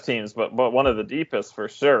the best teams, but one of the deepest for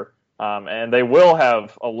sure. And they will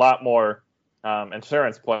have a lot more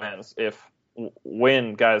insurance plans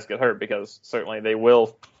when guys get hurt, because certainly they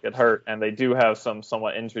will get hurt, and they do have some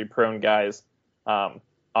somewhat injury-prone guys on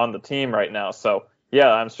the team right now. So,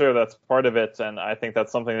 yeah, I'm sure that's part of it, and I think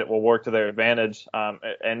that's something that will work to their advantage,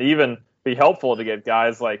 and even be helpful to get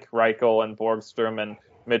guys like Reichel and Borgstrom and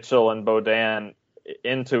Mitchell and Beaudin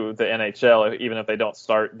into the NHL, even if they don't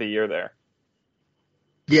start the year there.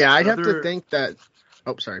 Yeah, I'd have to think that.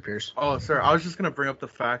 Oh, sorry, Pierce. Oh, sorry. I was just going to bring up the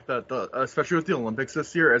fact that, especially with the Olympics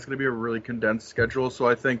this year, it's going to be a really condensed schedule. So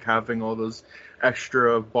I think having all those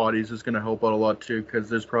extra bodies is going to help out a lot, too, because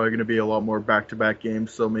there's probably going to be a lot more back-to-back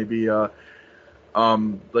games. So maybe,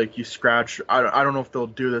 like you scratch. I don't know if they'll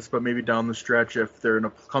do this, but maybe down the stretch, if they're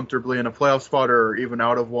comfortably in a playoff spot or even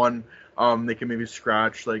out of one, they can maybe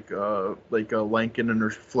scratch like a Lankin or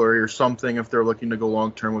Fleury or something if they're looking to go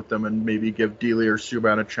long term with them, and maybe give Dealey or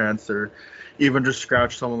Subban a chance, or even just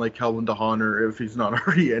scratch someone like Calvin DeHaan, or if he's not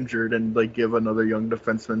already injured, and like give another young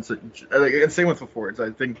defenseman. And same with the forwards.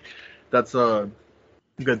 I think that's a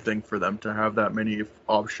good thing for them to have that many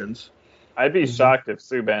options. I'd be shocked if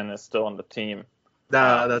Subban is still on the team.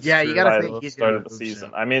 That's yeah, true. you got to think he's started the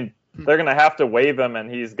season. I mean, they're going to have to waive him, and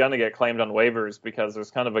he's going to get claimed on waivers because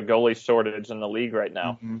there's kind of a goalie shortage in the league right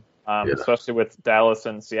now, especially with Dallas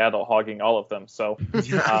and Seattle hogging all of them. So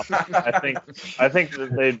I think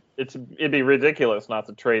that it'd be ridiculous not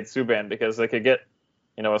to trade Subban, because they could get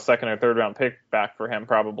a second or third round pick back for him,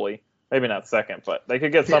 probably. Maybe not second, but they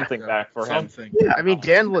could get something back for him. Yeah, I mean,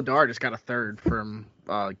 Dan Vladar just got a third from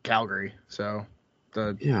Calgary, so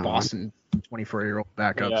the Boston 24-year-old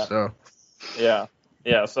backup. Yeah. So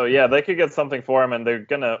So they could get something for him, and they're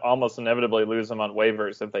gonna almost inevitably lose him on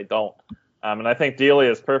waivers if they don't. And I think Dealey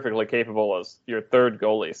is perfectly capable as your third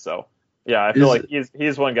goalie. So yeah, I feel like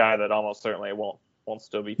he's one guy that almost certainly won't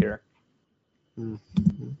still be here.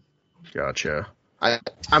 Gotcha.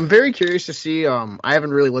 I'm very curious to see. I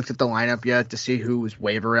haven't really looked at the lineup yet to see who's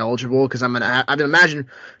waiver eligible, because I'd imagine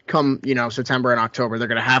come September and October they're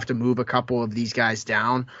gonna have to move a couple of these guys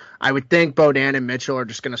down. I would think Beaudin and Mitchell are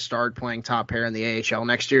just gonna start playing top pair in the AHL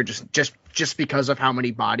next year, just because of how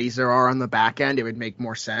many bodies there are on the back end. It would make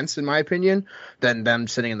more sense, in my opinion, than them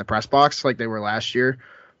sitting in the press box like they were last year.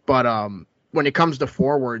 But when it comes to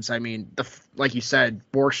forwards, I mean, like you said,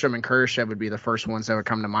 Borgstrom and Kurashev would be the first ones that would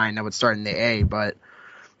come to mind that would start in the A. But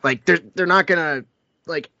like they're not gonna,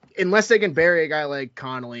 like, unless they can bury a guy like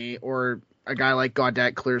Connolly or a guy like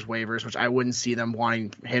Gaudette clears waivers, which I wouldn't see them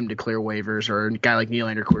wanting him to clear waivers, or a guy like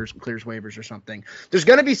Nylander clears waivers or something. There's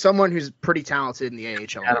going to be someone who's pretty talented in the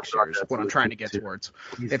AHL next year is what I'm trying to get towards.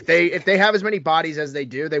 If they have as many bodies as they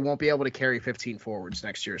do, they won't be able to carry 15 forwards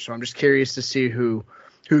next year. So I'm just curious to see who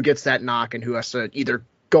gets that knock and who has to either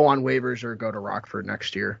go on waivers or go to Rockford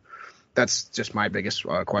next year. That's just my biggest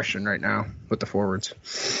question right now with the forwards.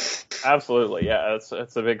 Absolutely, yeah,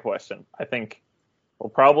 it's a big question. I think we'll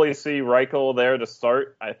probably see Reichel there to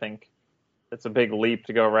start. I think it's a big leap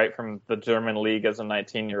to go right from the German league as a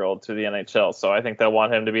 19-year-old to the NHL. So I think they'll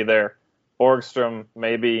want him to be there. Borgstrom,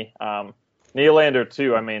 maybe. Nylander,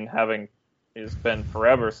 too. I mean, he's been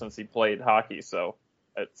forever since he played hockey, so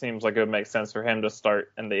it seems like it would make sense for him to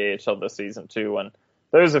start in the AHL this season, too. And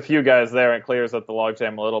there's a few guys there. It clears up the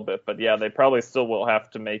logjam a little bit. But, yeah, they probably still will have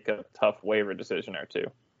to make a tough waiver decision or two.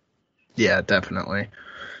 Yeah, definitely.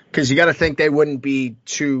 Because you got to think they wouldn't be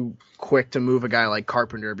too quick to move a guy like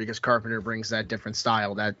Carpenter, because Carpenter brings that different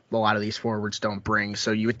style that a lot of these forwards don't bring.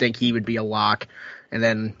 So you would think he would be a lock. And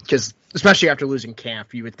then, because especially after losing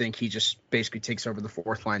Camp, you would think he just basically takes over the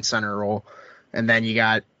fourth line center role. And then you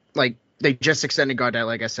got, like, they just extended Gaudette,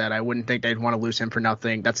 like I said. I wouldn't think they'd want to lose him for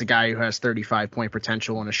nothing. That's a guy who has 35-point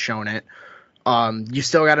potential and has shown it. You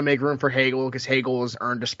still got to make room for Hagel, because Hagel has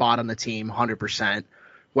earned a spot on the team 100%.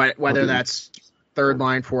 Whether that's third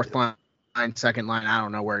line, fourth line, second line, I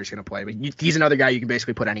don't know where he's going to play, but he's another guy you can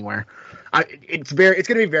basically put anywhere. It's going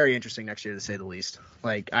to be very interesting next year, to say the least.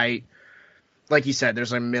 Like you said,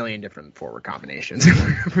 there's a million different forward combinations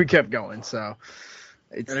if we kept going. So,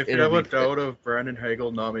 and if you have a doubt of Brandon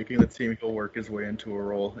Hagel not making the team, he'll work his way into a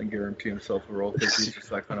role and guarantee himself a role, because he's just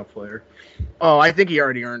that kind of player. Oh, I think he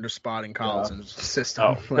already earned a spot in Collinson's system.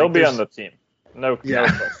 Oh, he'll be on the team. No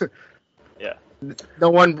question. Yeah. No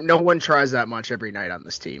one tries that much every night on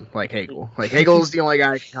this team like Hagel. Like, Hagel's the only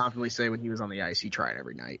guy I can confidently say when he was on the ice, he tried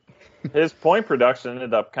every night. His point production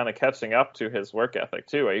ended up kind of catching up to his work ethic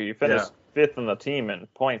too. He finished fifth in the team in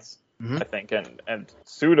points, I think, and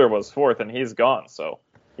Suter was fourth, and he's gone. So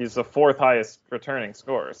he's the fourth highest returning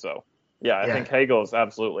scorer. So I think Hagel is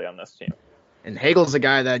absolutely on this team. And Hagel's a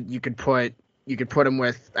guy that you could put him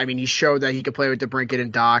with. I mean, he showed that he could play with DeBrincat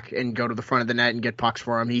and Doc and go to the front of the net and get pucks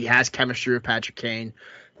for him. He has chemistry with Patrick Kane.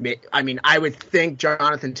 I mean, I would think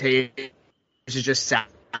Jonathan Tate is just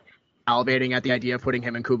salivating at the idea of putting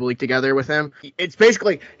him and Kubalik together with him. It's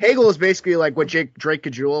basically, Hagel is basically like what Drake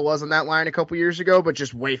Caggiula was on that line a couple years ago, but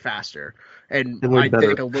just way faster. And I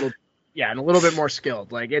think a little bit more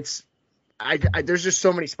skilled. Like, there's just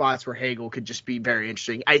so many spots where Hagel could just be very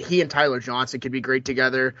interesting. He and Tyler Johnson could be great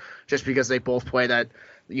together, just because they both play that,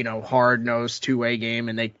 hard-nosed two-way game,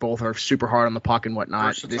 and they both are super hard on the puck and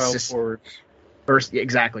whatnot. Versatile forwards.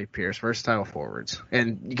 Exactly, Pierce. Versatile forwards.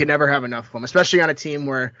 And you can never have enough of them, especially on a team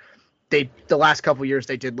where the last couple years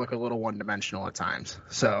they did look a little one-dimensional at times.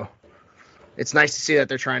 So it's nice to see that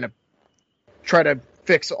they're trying to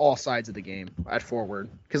fix all sides of the game at forward.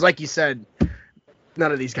 Because like you said,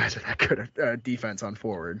 none of these guys are that good at defense on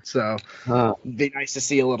forward. So it'd be nice to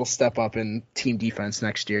see a little step up in team defense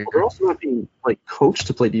next year. They're also not being coached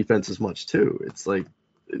to play defense as much too. It's like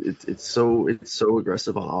it's so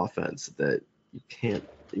aggressive on offense that you can't,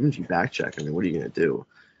 even if you back check. I mean, what are you going to do?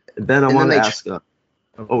 And then I want to ask. Go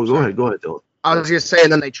ahead, Dylan. I was going to say,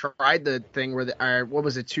 and then they tried the thing where what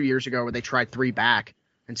was it, 2 years ago, where they tried 3 back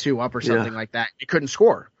and 2 up or something like that. They couldn't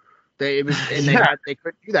score. They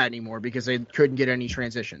couldn't do that anymore because they couldn't get any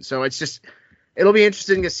transition. So it'll be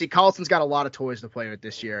interesting to see. Carlson's got a lot of toys to play with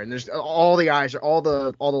this year, and there's all the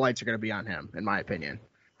lights are going to be on him, in my opinion.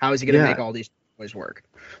 How is he going to make all these toys work?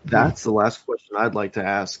 That's the last question I'd like to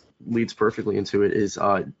ask. Leads perfectly into it. Is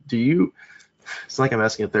it's like I'm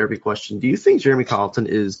asking a therapy question. Do you think Jeremy Colliton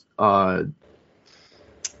is can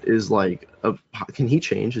he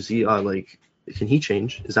change? Is he can he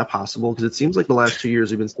change? Is that possible? Because it seems like the last 2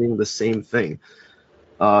 years we've been seeing the same thing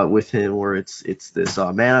with him, where it's this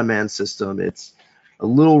man-on-man system. It's a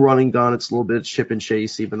little running gun. It's a little bit chip and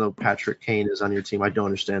chase, even though Patrick Kane is on your team. I don't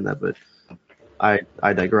understand that, but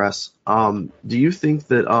I digress. Do you think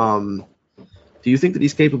that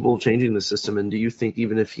he's capable of changing the system? And do you think,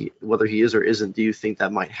 even whether he is or isn't, do you think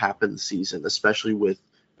that might happen this season, especially with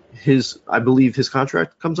I believe his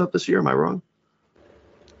contract comes up this year. Am I wrong?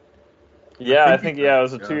 Yeah, I think it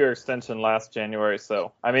was a 2-year extension last January.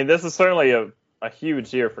 So, I mean, this is certainly a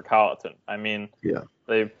huge year for Colliton. I mean,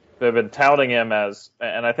 they've been touting him as,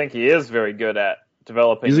 and I think he is very good at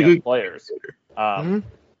developing young players.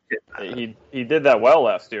 He did that well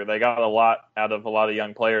last year. They got a lot out of a lot of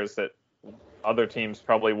young players that other teams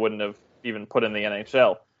probably wouldn't have even put in the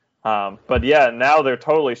NHL. But now they're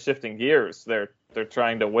totally shifting gears. They're they're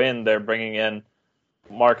trying to win. They're bringing in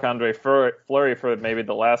Marc-Andre Fleury for maybe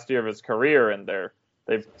the last year of his career, and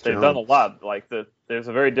they've done a lot. Like there's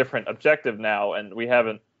a very different objective now, and we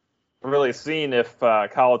haven't really seen if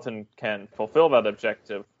Colliton can fulfill that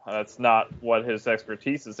objective. That's not what his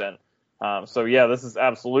expertise is in. So yeah, this is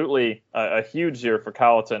absolutely a huge year for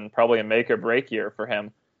Colliton, probably a make or break year for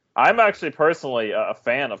him. I'm actually personally a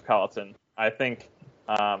fan of Colliton. I think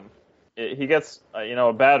he gets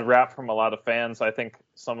a bad rap from a lot of fans. I think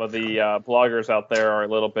some of the bloggers out there are a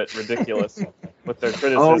little bit ridiculous with their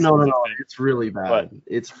criticism. Oh no, it's really bad.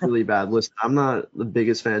 It's really bad. Listen, I'm not the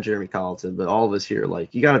biggest fan of Jeremy Colliton, but all of us here,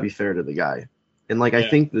 like, you got to be fair to the guy. And I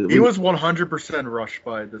think that he was 100% rushed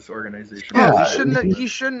by this organization. Yeah, he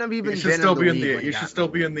shouldn't have even been in the league. He should still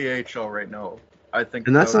be in the AHL right now. I think,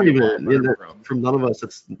 and that's not even from none of us.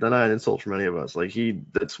 That's not an insult from any of us. Like,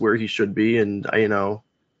 that's where he should be, and I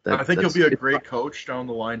think he'll be a great coach down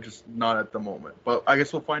the line, just not at the moment. But I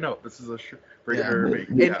guess we'll find out. This is a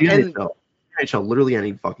NHL, literally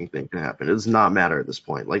any fucking thing can happen. It does not matter at this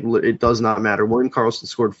point. Like, it does not matter. William Karlsson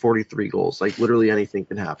scored 43 goals. Like, literally anything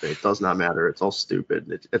can happen. It does not matter. It's all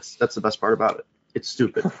stupid. That's the best part about it. It's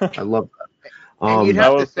stupid. I love that.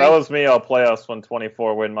 That was me all playoffs when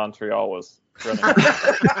 24 win Montreal was running.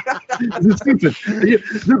 It's stupid.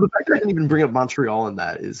 The fact that I didn't even bring up Montreal in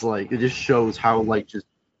that is like, it just shows how just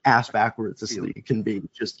ass backwards this league can be.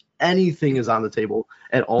 Just anything is on the table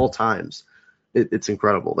at all times. It's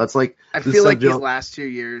incredible. That's like, I feel like these last 2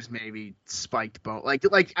 years maybe spiked Bowman.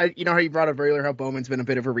 Like how you brought up earlier how Bowman's been a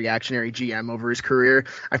bit of a reactionary GM over his career.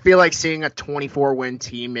 I feel like seeing a 24-win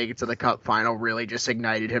team make it to the Cup final really just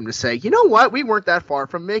ignited him to say, you know what, we weren't that far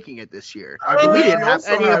from making it this year. We didn't have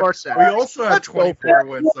any of our centers. We also had 24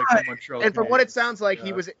 wins like the Montreal. And from what it sounds like,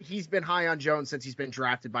 he's been high on Jones since he's been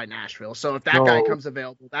drafted by Nashville. So if that guy comes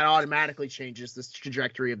available, that automatically changes the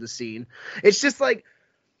trajectory of the scene. It's just like,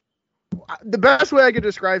 the best way I could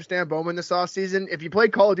describe Stan Bowman this offseason, if you play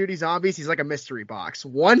Call of Duty Zombies, he's like a mystery box.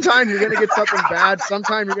 One time you're going to get something bad,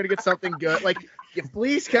 sometime you're going to get something good. Like, you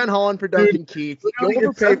fleece Ken Holland for Duncan Keith, you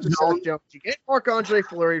overpay for Seth Jones, you get Marc-Andre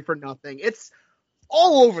Fleury for nothing. It's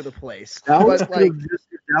all over the place. Dallas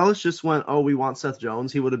just went, oh, we want Seth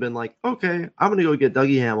Jones. He would have been like, okay, I'm going to go get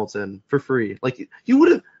Dougie Hamilton for free. Like, he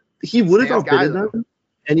would have outbid them,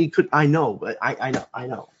 and he could. I know, but I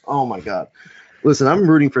know. Oh, my God. Listen, I'm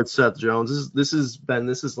rooting for Seth Jones. This is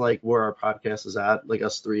like where our podcast is at, like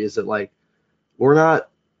us three, is that like we're not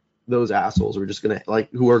those assholes. We're just gonna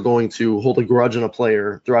who are going to hold a grudge on a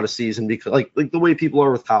player throughout a season because like the way people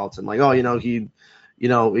are with Colliton, like, oh, he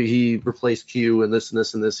replaced Q and this and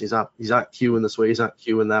this and this. He's not Q in this way. He's not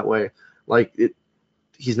Q in that way. Like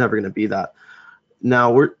he's never gonna be that.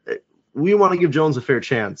 Now we want to give Jones a fair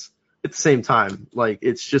chance. At the same time, like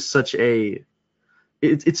it's just such a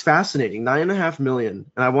It's fascinating. $9.5 million,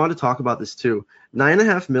 and I wanted to talk about this too.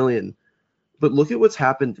 $9.5 million, but look at what's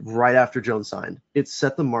happened right after Jones signed. It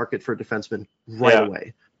set the market for a defenseman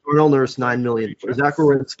away. Darnell Nurse, $9 million. Zach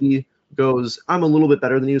Werenski goes, I'm a little bit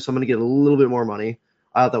better than you, so I'm going to get a little bit more money.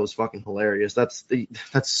 I thought that was fucking hilarious. That's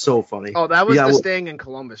so funny. Oh, that was the staying in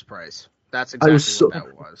Columbus price. That's exactly what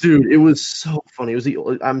that was. Dude, it was so funny.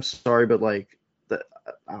 I'm sorry, but I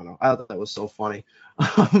don't know. I thought that was so funny.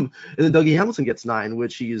 And then Dougie Hamilton gets 9,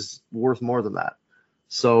 which he is worth more than that.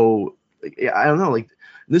 So I don't know. Like,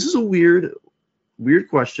 this is a weird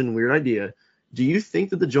question, weird idea. Do you think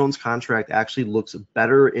that the Jones contract actually looks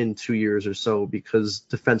better in 2 years or so because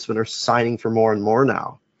defensemen are signing for more and more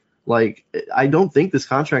now? Like, I don't think this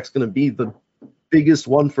contract's going to be the biggest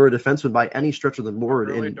one for a defenseman by any stretch of the board.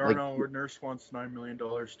 Really, Darnell Nurse wants $9 million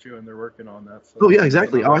too, and they're working on that. So oh yeah,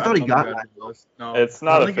 exactly. I thought he got that. No, it's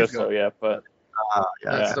not official yet, but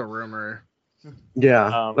that's the rumor.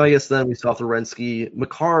 Yeah, but I guess then we saw Werenski.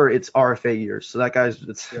 Makar, it's RFA years, so that guy's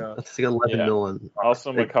that's like 11 million.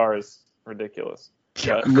 Also, Makar is ridiculous.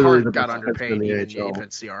 Yeah, Makar got underpaid even if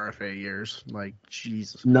it's the RFA years. Like,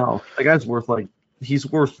 Jesus. No, that guy's worth he's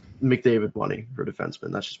worth McDavid money for a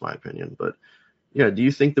defenseman. That's just my opinion, but. Yeah, do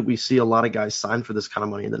you think that we see a lot of guys sign for this kind of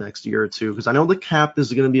money in the next year or two? Because I know the cap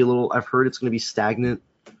is going to be I've heard it's going to be stagnant.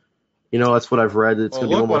 That's what I've read. It's going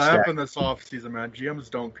to be almost what happened this offseason, man.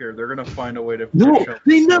 GMs don't care. They're going to find a way to... No,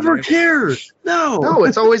 they never care. No,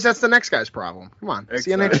 it's always that's the next guy's problem. Come on,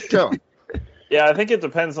 exactly. CNH. Yeah, I think it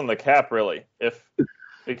depends on the cap, really.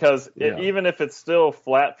 Because even if it's still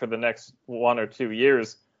flat for the next 1 or 2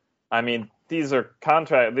 years, I mean, these are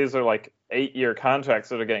like 8-year contracts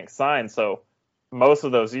that are getting signed, so most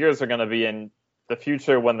of those years are going to be in the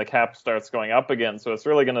future when the cap starts going up again. So it's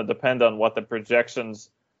really going to depend on what the projections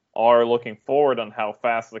are looking forward on how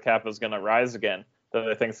fast the cap is going to rise again that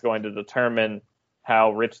I think is going to determine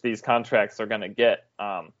how rich these contracts are going to get.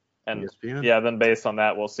 And ESPN. yeah, then based on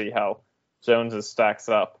that, we'll see how Jones's stacks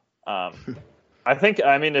up. I think,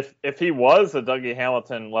 I mean, if he was a Dougie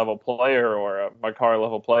Hamilton level player or a Makar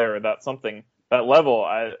level player, that's something, that level,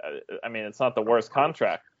 I mean, it's not the worst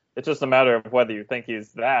contract. It's just a matter of whether you think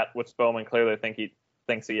he's that, which Bowman clearly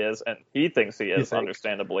thinks he is, and he thinks he is,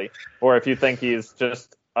 understandably, or if you think he's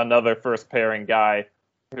just another first pairing guy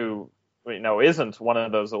who, isn't one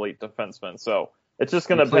of those elite defensemen. So it's just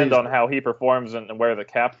going to depend on how he performs and where the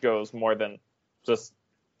cap goes more than just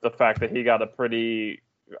the fact that he got a pretty,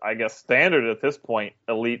 I guess, standard at this point,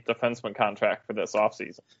 elite defenseman contract for this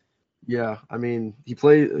offseason. Yeah, I mean, he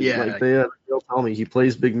plays, they'll tell me, he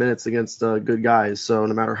plays big minutes against good guys, so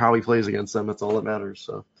no matter how he plays against them, that's all that matters,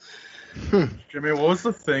 so. Jimmy, what was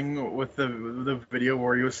the thing with the video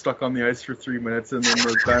where he was stuck on the ice for 3 minutes and then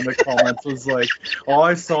the comments was like, all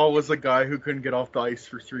I saw was a guy who couldn't get off the ice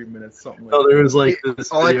for 3 minutes, something like that. Oh, there was like this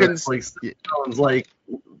video, like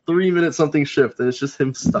 3 minutes something shift, and it's just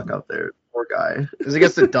him stuck out there. Poor guy. It was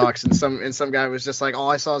against the Ducks, and some guy was just like,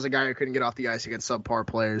 all I saw was a guy who couldn't get off the ice against subpar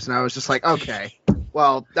players, and I was just like, okay,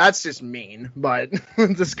 well, that's just mean, but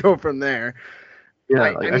just go from there. Yeah,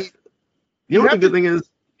 I mean, you know what the good thing is?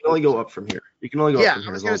 You can only go up from here. You can only go up from here.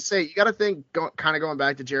 I was going to say, you got to think, kind of going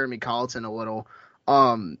back to Jeremy Colleton a little,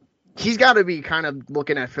 he's got to be kind of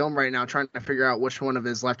looking at film right now, trying to figure out which one of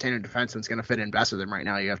his left-handed defensemen is going to fit in best with him right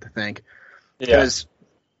now, you have to think. Because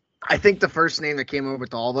I think the first name that came over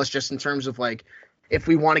to all of us, just in terms of, like, if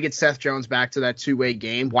we want to get Seth Jones back to that two-way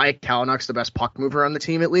game, Wyatt Kalynuk's the best puck mover on the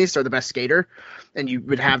team, at least, or the best skater, and you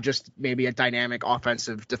would have just maybe a dynamic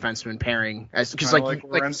offensive defenseman pairing. Because, like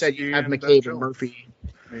you said, you have McCabe and Murphy.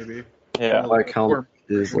 Maybe. Yeah. Like Kalynuk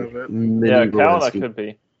is like Kalynuk could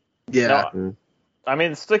be. Yeah. No, I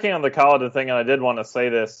mean, sticking on the Colleton thing, and I did want to say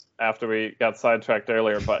this after we got sidetracked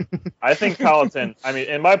earlier, but I think Colleton, I mean,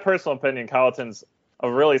 in my personal opinion, Colleton's a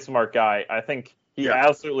really smart guy. I think he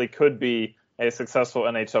absolutely could be a successful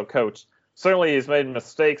NHL coach. Certainly, he's made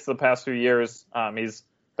mistakes the past few years. He's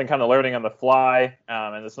been kind of learning on the fly,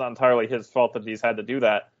 and it's not entirely his fault that he's had to do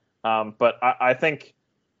that. But I think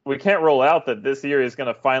we can't rule out that this year he's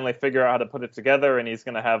going to finally figure out how to put it together, and he's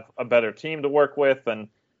going to have a better team to work with, and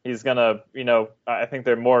he's going to, I think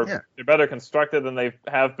they're better constructed than they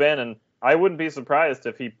have been, and I wouldn't be surprised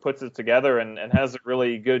if he puts it together and has a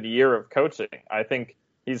really good year of coaching. I think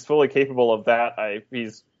he's fully capable of that.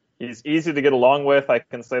 He's easy to get along with. I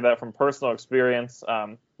can say that from personal experience.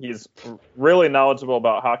 He's really knowledgeable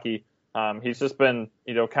about hockey. He's just been,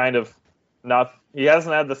 kind of he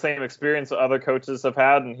hasn't had the same experience that other coaches have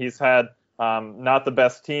had, and he's had not the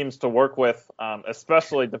best teams to work with,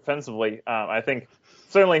 especially defensively. I think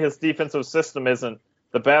certainly his defensive system isn't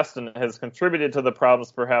the best and has contributed to the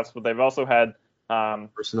problems perhaps, but they've also had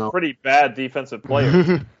pretty bad defensive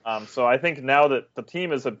players. So I think now that the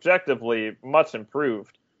team is objectively much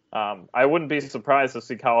improved, I wouldn't be surprised to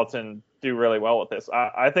see Colleton do really well with this.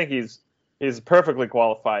 I think he's perfectly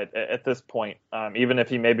qualified at this point, even if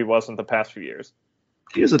he maybe wasn't the past few years.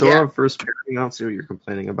 He is a door first pairing. I don't see what you're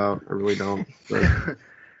complaining about. I really don't. But,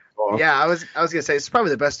 yeah, I was gonna say it's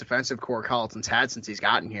probably the best defensive core Colleton's had since he's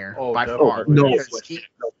gotten here by no, far. No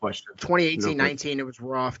question. 2018-19 it was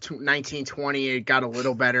rough. 19-20 it got a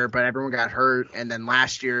little better, but everyone got hurt, and then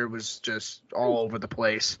last year it was just all over the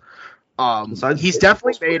place. He's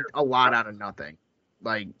definitely made a lot out of nothing.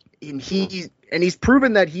 Like, and he's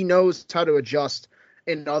proven that he knows how to adjust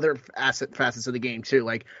in other facets of the game too.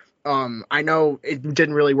 Like, I know it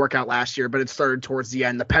didn't really work out last year, but it started towards the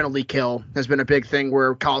end. The penalty kill has been a big thing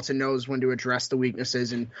where Colleton knows when to address the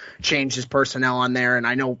weaknesses and change his personnel on there. And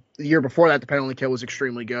I know the year before that, the penalty kill was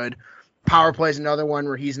extremely good. Power play is another one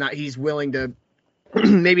where he's willing to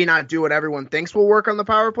maybe not do what everyone thinks will work on the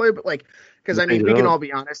power play, but like, because I mean, we can all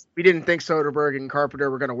be honest, we didn't think Soderberg and Carpenter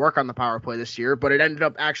were going to work on the power play this year, but it ended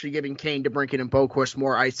up actually giving Kane, DeBrincat, and Boquist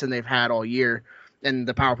more ice than they've had all year. And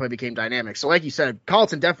the power play became dynamic. So like you said,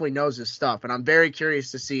 Colleton definitely knows his stuff, and I'm very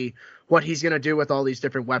curious to see what he's going to do with all these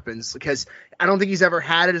different weapons, because I don't think he's ever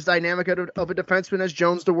had as dynamic of a defenseman as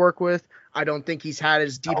Jones to work with. I don't think he's had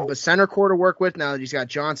as deep of a center core to work with now that he's got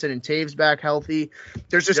Johnson and Taves back healthy.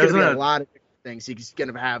 There's just going to be a lot of things he's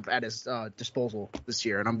going to have at his disposal this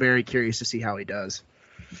year, and I'm very curious to see how he does.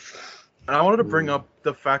 And I wanted to bring up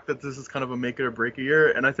the fact that this is kind of a make it or break a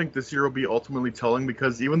year, and I think this year will be ultimately telling,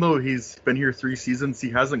 because even though he's been here 3 seasons,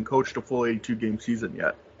 he hasn't coached a full 82-game season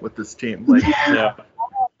yet with this team. Like,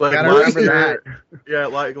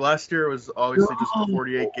 like last year was obviously just the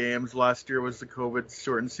 48 games. Last year was the COVID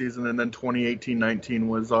shortened season, and then 2018-19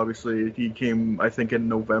 was obviously, he came, I think, in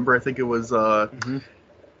November. I think it was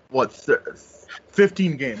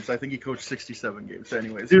 15 games. I think he coached 67 games.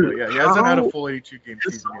 Anyways, Dude, but yeah, he hasn't had a full 82 game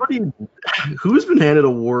season yet. Who's been handed a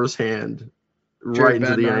worse hand right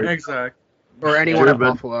into the end? Exactly. Or anyone at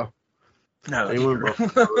Buffalo. No, Anyone in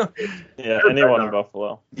Buffalo. Yeah, anyone in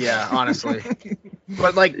Buffalo. Yeah, honestly.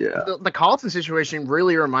 But the Carlton situation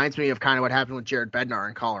really reminds me of kind of what happened with Jared Bednar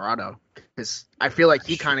in Colorado. Because I feel like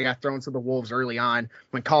he kind of got thrown to the wolves early on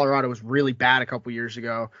when Colorado was really bad a couple years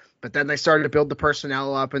ago. But then they started to build the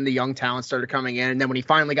personnel up and the young talent started coming in. And then when he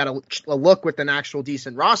finally got a look with an actual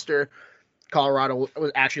decent roster, Colorado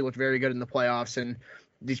actually looked very good in the playoffs. And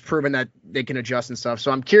he's proven that they can adjust and stuff.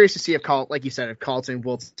 So I'm curious to see if Carlton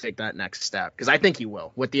will take that next step, because I think he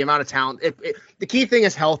will with the amount of talent. The key thing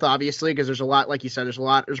is health, obviously, because there's a lot, like you said, there's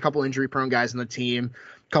a couple injury prone guys in the team,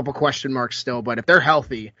 a couple question marks still, but if they're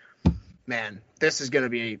healthy, man, this is going to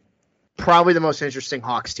be probably the most interesting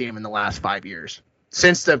Hawks team in the last 5 years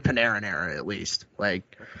since the Panarin era, at least.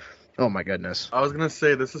 Like, oh my goodness. I was going to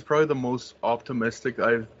say, this is probably the most optimistic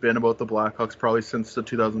I've been about the Blackhawks probably since the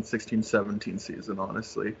 2016-17 season,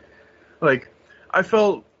 honestly. Like, I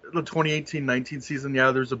felt the 2018-19 season,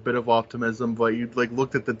 yeah, there's a bit of optimism, but you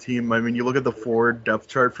looked at the team. I mean, you look at the forward depth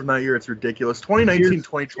chart from that year, it's ridiculous.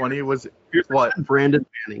 2019-2020 was what? Brandon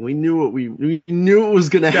Manning. We knew it was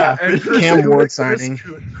going to happen. Cam Ward signing.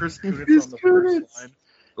 Chris Kunitz on the first line.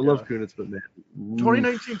 I love Kunitz, but man.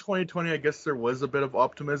 2019-2020, I guess there was a bit of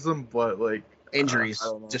optimism, but injuries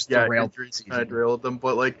just derailed them.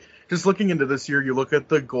 But just looking into this year, you look at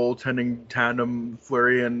the goaltending tandem,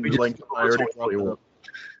 Fleury and Langton. I already brought it up.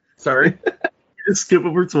 Sorry? Just skip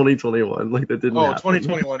over 2021, that didn't happen.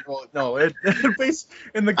 2021. Well, no, it based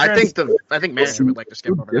in the. I think manager would like to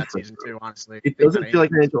skip over that season too. Honestly, it doesn't feel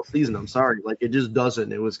like an NHL season. I'm sorry, it just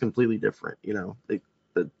doesn't. It was completely different.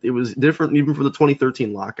 It was different even for the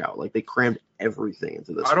 2013 lockout. They crammed everything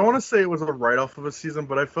into this. I don't want to say it was a write-off of a season,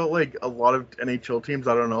 but I felt like a lot of NHL teams.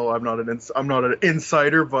 I don't know. I'm not an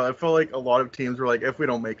insider, but I felt like a lot of teams were like, if we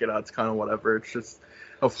don't make it out, it's kind of whatever. It's just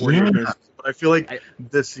a 48 game season. But I feel like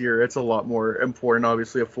this year it's a lot more important.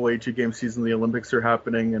 Obviously, a full 82 game season. The Olympics are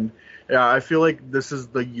happening, and yeah, I feel like this is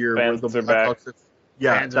the year Fans where the are back.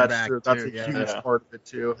 That's true. That's a huge part of it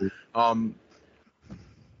too.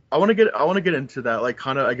 I want to get into that,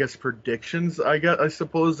 kind of, I guess, predictions, I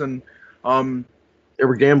suppose, and yeah,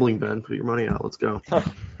 we're gambling, Ben. Put your money out. Let's go.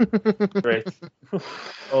 Great.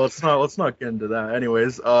 Oh, let's not get into that.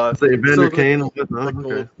 Anyways, Evander Kane.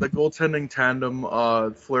 The goaltending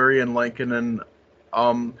tandem, Fleury and Lankinen,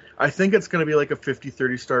 I think it's going to be a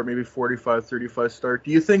 50-30 start, maybe 45-35 start.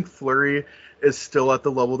 Do you think Fleury is still at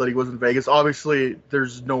the level that he was in Vegas? Obviously,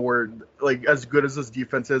 there's nowhere, as good as this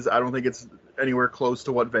defense is, I don't think it's anywhere close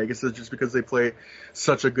to what Vegas is, just because they play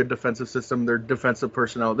such a good defensive system. Their defensive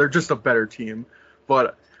personnel, they're just a better team.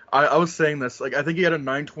 But I was saying this, I think he had a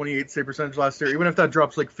 .928 save percentage last year. Even if that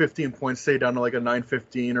drops 15 points, say down to a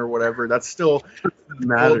 .915 or whatever, that's still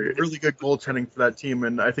really good goaltending for that team.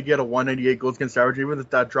 And I think he had a .198 goals against average. Even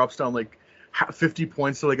if that drops down 50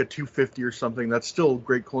 points to a .250 or something, that's still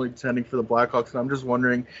great goaltending for the Blackhawks. And I'm just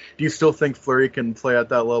wondering, do you still think Fleury can play at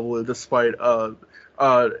that level despite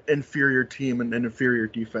inferior team and an inferior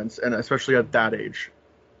defense, and especially at that age?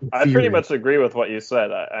 I pretty much agree with what you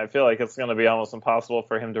said. I feel like it's going to be almost impossible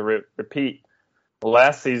for him to repeat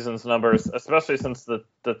last season's numbers, especially since the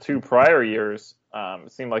two prior years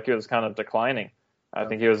it seemed like he was kind of declining. I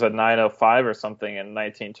think he was at 905 or something in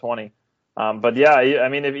 1920. But yeah, I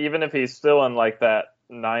mean, even if he's still in that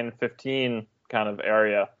 915 kind of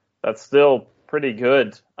area, that's still pretty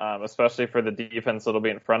good, especially for the defense that'll be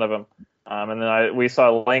in front of him. And then we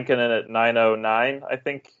saw Lankinen at 909. I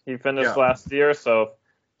think he finished last year. So if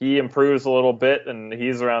he improves a little bit and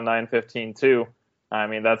he's around 915 too, I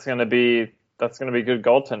mean, that's going to be good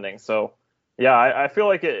goaltending. So yeah, I feel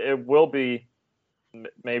like it will be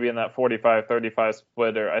maybe in that 45-35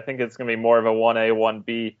 split, or I think it's going to be more of a 1A,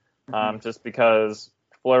 1B, just because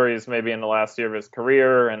Fleury's maybe in the last year of his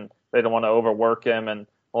career and they don't want to overwork him, and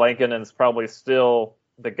Lankinen's probably still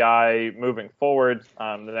the guy moving forward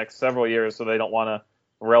the next several years, so they don't want to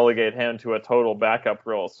relegate him to a total backup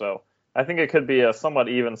role. So I think it could be a somewhat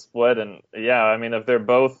even split, and yeah, I mean, if they're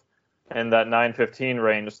both in that 9-15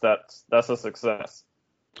 range, that's a success.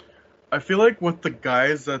 I feel like with the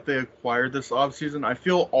guys that they acquired this offseason, I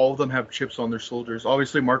feel all of them have chips on their shoulders.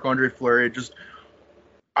 Obviously, Marc-Andre Fleury,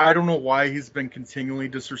 I don't know why he's been continually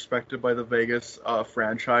disrespected by the Vegas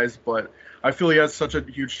franchise, but I feel he has such a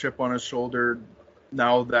huge chip on his shoulder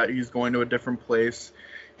now that he's going to a different place.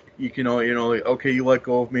 Okay, you let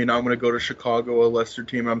go of me, now I'm going to go to Chicago, a lesser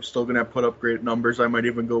team. I'm still going to put up great numbers. I might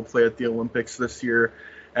even go play at the Olympics this year.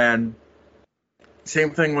 And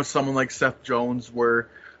same thing with someone like Seth Jones, where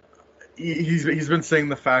he's been saying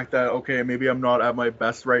the fact that, okay, maybe I'm not at my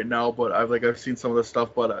best right now, but I've seen some of the stuff,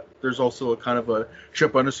 but there's also a kind of a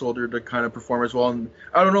chip on his shoulder to kind of perform as well. And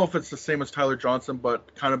I don't know if it's the same as Tyler Johnson,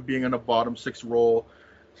 but kind of being in a bottom six role,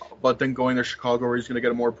 but then going to Chicago where he's going to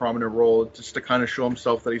get a more prominent role just to kind of show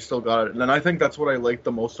himself that he's still got it. And then I think that's what I like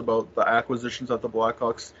the most about the acquisitions that the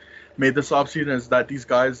Blackhawks made this offseason, is that these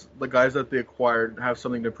guys, the guys that they acquired, have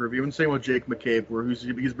something to prove. Even same with Jake McCabe, where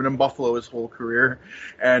he's been in Buffalo his whole career,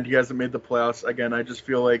 and he hasn't made the playoffs. Again, I just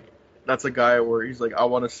feel like that's a guy where he's like, I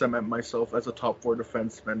want to cement myself as a top four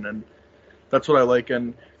defenseman, and that's what I like.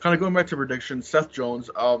 And kind of going back to predictions, Seth Jones,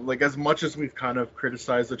 like as much as we've kind of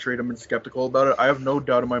criticized the trade and been skeptical about it, I have no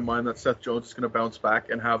doubt in my mind that Seth Jones is going to bounce back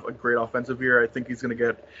and have a great offensive year. I think he's going to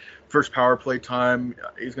get first power play time.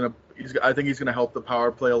 I think he's going to help the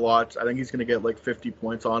power play a lot. I think he's going to get like 50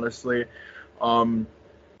 points, honestly. I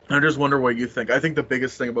just wonder what you think. I think the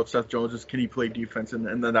biggest thing about Seth Jones is, can he play defense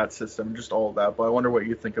in that system, just all of that. But I wonder what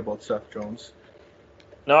you think about Seth Jones.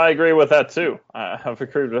 No, I agree with that too. I've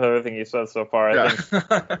agreed with everything you said so far. I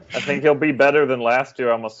think he'll be better than last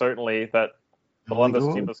year, almost certainly. That Columbus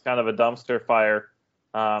team was kind of a dumpster fire.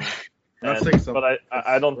 But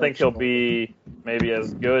I don't think he'll be maybe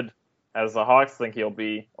as good as the Hawks think he'll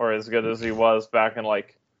be, or as good as he was back in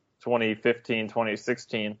like 2015,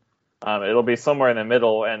 2016. It'll be somewhere in the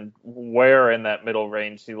middle, and where in that middle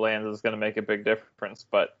range he lands is going to make a big difference.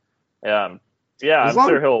 But I'm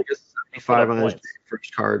sure he'll 75 on his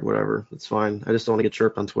first card, whatever. That's fine. I just don't want to get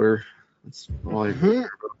chirped on Twitter. That's all I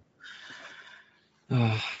care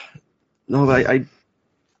about. No, but I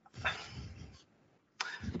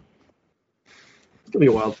it's gonna be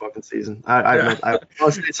a wild fucking season. I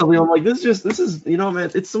honestly, something I'm like, this is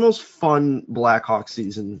man, it's the most fun Blackhawks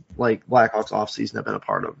season, like Blackhawks off season I've been a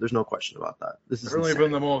part of. There's no question about that. This has really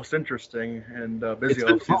been the most interesting and busy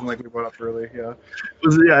off season, like we brought up early.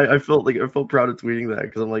 I felt proud of tweeting that,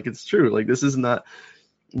 because I'm like, it's true. Like, this is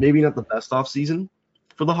maybe not the best off season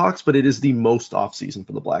for the Hawks, but it is the most off season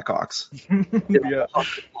for the Blackhawks. Yeah, a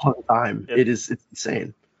long time. It's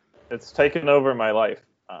insane. It's taken over my life.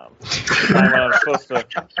 Time when I'm supposed to.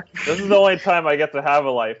 This is the only time I get to have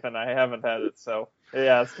a life, and I haven't had it. So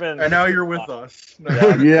yeah, it's been. And now you're with us.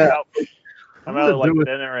 I'm out at like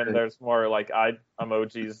dinner, and there's more like eye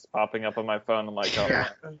emojis popping up on my phone. I'm like, oh,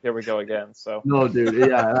 here we go again. So no, dude,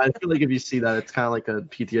 yeah, I feel like if you see that, it's kind of like a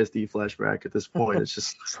PTSD flashback at this point. It's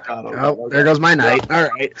just there goes my night. All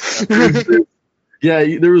right.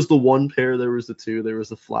 Yeah, there was the one pair, there was the two, there was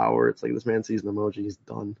the flower. It's like, this man sees an emoji, he's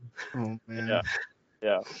done. Oh man.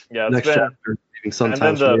 Yeah. Next chapter.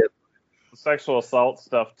 Sometimes and then the sexual assault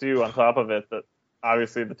stuff too, on top of it, that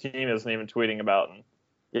obviously the team isn't even tweeting about. And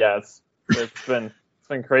it's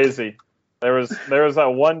been crazy. There was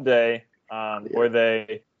that one day where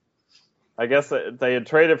they had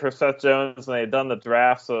traded for Seth Jones, and they had done the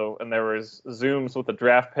draft. And there was Zooms with the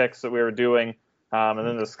draft picks that we were doing. And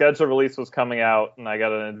then the schedule release was coming out, and I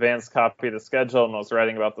got an advanced copy of the schedule, and I was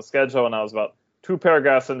writing about the schedule, and I was about 2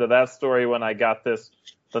 paragraphs into that story when I got the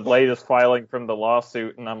latest filing from the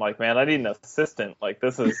lawsuit, and I'm like, man, I need an assistant. Like,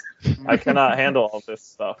 I cannot handle all this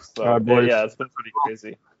stuff. So it's been pretty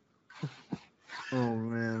crazy. Oh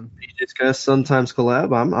man, PJ's guys sometimes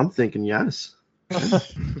collab. I'm thinking yes.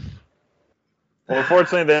 Well,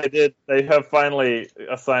 unfortunately, they have finally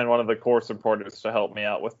assigned one of the course reporters to help me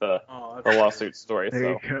out with the lawsuit story.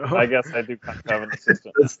 So I guess I do kind of have an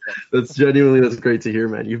assistant. That's great to hear,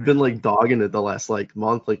 man. You've been like dogging it the last like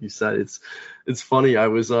month, like you said. It's funny. I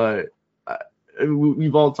was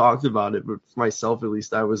we've all talked about it, but for myself at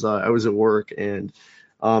least, I was at work, and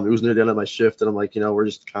it was near the end of my shift, and I'm like, we're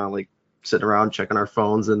just kind of like sitting around checking our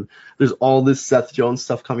phones, and there's all this Seth Jones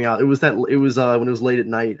stuff coming out. It was when it was late at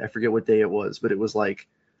night. I forget what day it was, but it was like,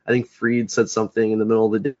 I think Freed said something in the middle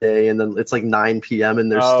of the day, and then it's like 9 p.m.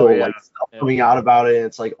 and there's like stuff coming out about it. And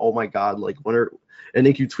it's like, oh my God, like I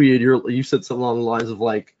think you tweeted, you said something along the lines of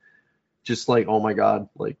like, just like, oh my God,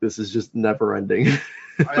 like this is just never ending.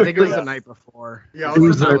 I think it was the night before. Yeah, it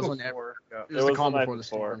was the night before. It was the calm before the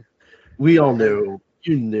storm. We all knew.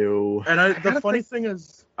 You knew. And the funny thing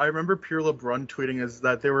is, I remember Pierre LeBrun tweeting is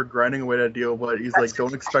that they were grinding away that deal, but he's like,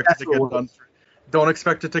 don't expect it to get done. Don't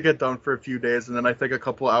expect it to get done for a few days. And then I think a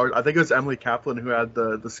couple hours, I think it was Emily Kaplan who had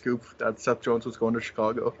the scoop that Seth Jones was going to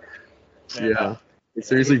Chicago. Yeah.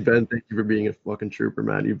 Seriously, Ben, thank you for being a fucking trooper,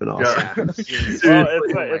 man. You've been awesome. Well,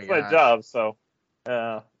 it's my job, so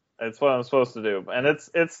it's what I'm supposed to do. And it's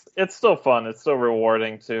still fun. It's still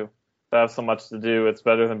rewarding to have so much to do. It's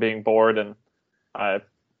better than being bored, and I've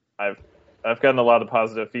gotten a lot of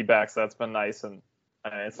positive feedback, so that's been nice. And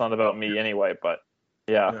it's not about me anyway, but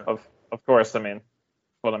of course, I mean,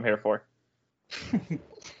 what I'm here for.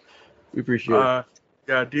 We appreciate it.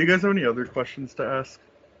 Yeah. Do you guys have any other questions to ask?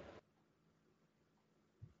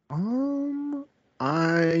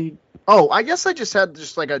 I guess I just had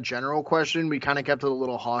just like a general question. We kind of kept it a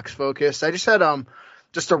little Hawks focused. I just had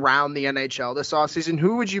just around the NHL this offseason,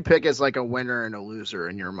 who would you pick as like a winner and a loser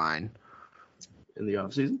in your mind? In the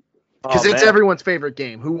offseason? Because it's everyone's favorite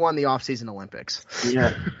game. Who won the offseason Olympics?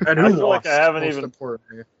 Yeah. And I who feel like lost? I haven't Most even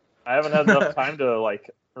importantly. I haven't had enough time to like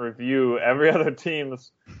review every other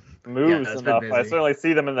team's moves it's been enough. busy. I certainly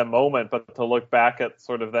see them in the moment, but to look back at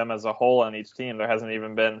sort of them as a whole on each team, there hasn't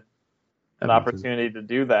even been an opportunity to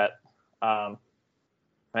do that. Man,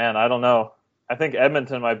 I don't know. I think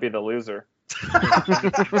Edmonton might be the loser.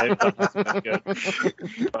 They've done this been good.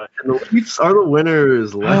 But, And the Leafs are the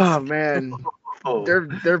winners. Oh man, Oh.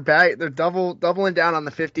 they're back. They're doubling down on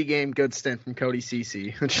the 50-game good stint from Cody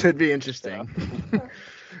Ceci, which should be interesting.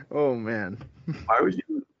 Oh man, Why would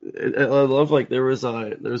you? I love like there was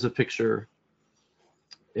a picture,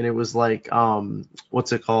 and it was like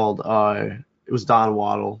what's it called? It was Don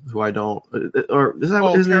Waddle, who I don't, or is that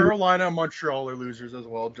Well, his name? Carolina and Montreal are losers as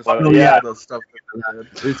well. Just Well, like yeah. the stuff that they did.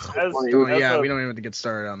 It's so As- funny. we don't a- even have to get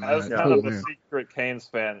started on as that. kind Oh, of a man. secret Canes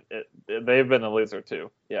fan, they've been a loser too.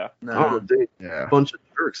 Yeah. Oh, they Yeah. bunch of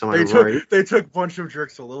jerks. Am I They right? took a bunch of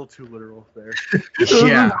jerks a little too literal there.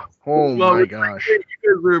 Yeah. Oh Well, my it's like, gosh. hey,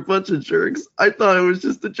 you guys were a bunch of jerks. I thought it was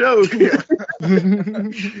just a joke.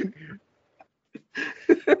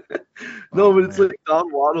 No, but it's man. like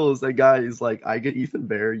Don Waddle is that guy. He's like, I get Ethan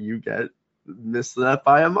Bear, you get missed that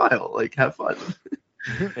by a mile. Like, have fun.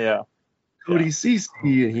 Yeah. Cody Ceci,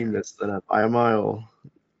 and he missed that by a mile.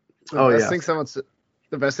 The Oh best yeah. thing someone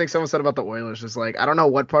said about the Oilers is like, I don't know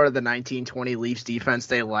what part of the 1920 Leafs defense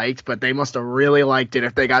they liked, but they must have really liked it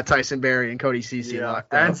if they got Tyson Barrie and Cody Ceci Yeah.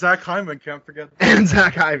 locked And up. Zach Hyman, can't forget that. And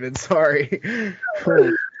Zach Ivan, sorry.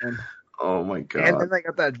 Oh, man. Oh my And god. then they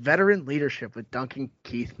got that veteran leadership with Duncan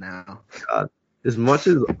Keith now. As much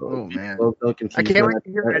as Oh, man. love Duncan I Keith, can't man, wait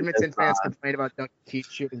to hear that- Edmonton that's fans odd. complain about Duncan Keith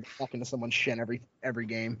shooting the fuck into someone's shin every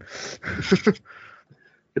game.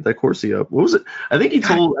 Get that Corsi up. What was it? I think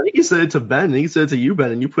he said it to Ben. I think he said it to you,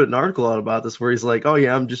 Ben, and you put an article out about this where he's like, "Oh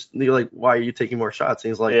yeah, you're like, why are you taking more shots?"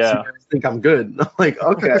 And he's like, Yeah. "So you guys think I'm good?" And I'm like,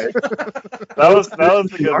 okay. That was a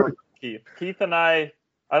good one, Keith. Keith and I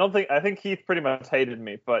think Keith pretty much hated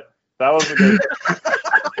me, but that was a good.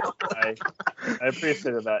 I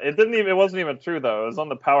appreciated that. It wasn't even true though. It was on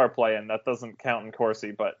the power play, and that doesn't count in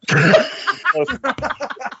Corsi. But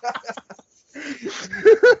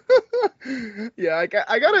Yeah, I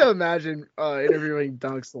gotta imagine interviewing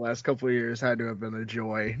Dunks the last couple of years had to have been a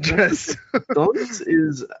joy. Just Dunks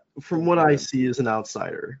is, from what I see as an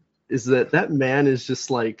outsider, is that man is just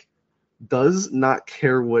like does not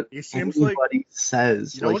care what He seems anybody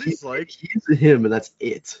says. You know what he's like? He's him, and that's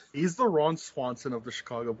it. He's the Ron Swanson of the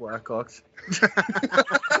Chicago Blackhawks.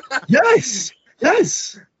 Yes.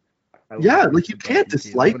 Yeah, like you can't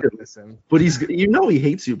dislike him, but he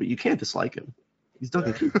hates you, but you can't dislike him. He's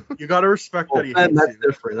Duncan Keith. You gotta respect that he hates That's you.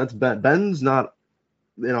 different. That's Ben. Ben's not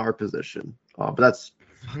in our position, but that's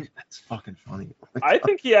fucking funny. I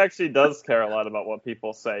think he actually does care a lot about what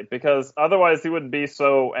people say, because otherwise he wouldn't be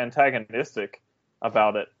so antagonistic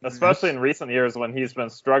about it, especially in recent years when he's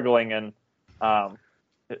been struggling. And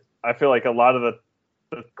I feel like a lot of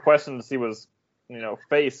the questions he was,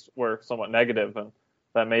 faced were somewhat negative, and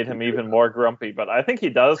that made him even more grumpy. But I think he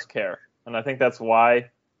does care, and I think that's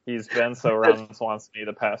why he's been so Ron Swanson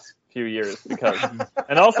the past few years.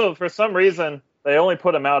 And also for some reason they only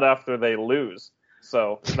put him out after they lose.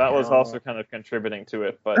 So that was also kind of contributing to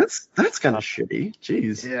it, but that's kind of shitty.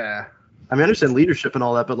 Jeez. Yeah. I mean, I understand leadership and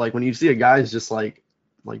all that, but like when you see a guy who's just like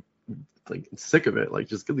sick of it, like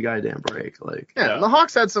just give the guy a damn break. Like, Yeah, and the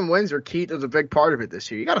Hawks had some wins where Keith was a big part of it this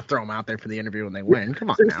year. You got to throw him out there for the interview when they win. Come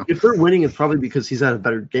on now. if they're winning, it's probably because he's had a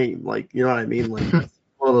better game. Like, you know what I mean? Like,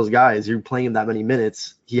 one of those guys, you're playing that many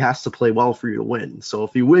minutes, he has to play well for you to win. So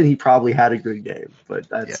if you win, he probably had a good game. But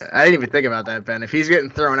that's I didn't even think about that, Ben. If he's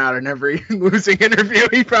getting thrown out in every losing interview,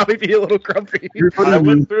 he'd probably be a little grumpy. I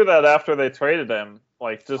went through that after they traded him,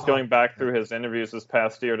 like just going back through his interviews this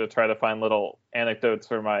past year to try to find little anecdotes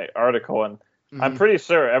for my article, and I'm pretty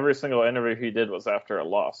sure every single interview he did was after a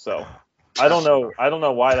loss. So I don't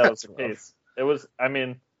know why that was the case. It was,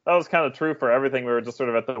 that was kind of true for everything. We were just sort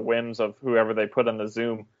of at the whims of whoever they put on the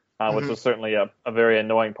Zoom, which was certainly a very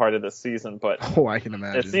annoying part of this season. But I can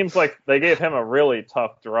imagine. it seems like they gave him a really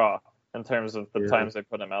tough draw in terms of the times they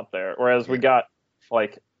put him out there. Whereas we got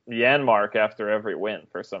like Janmark after every win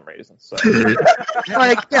for some reason. So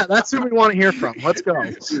that's who we want to hear from. Let's go.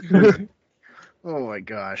 Oh my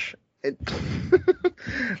gosh.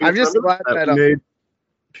 I'm just glad that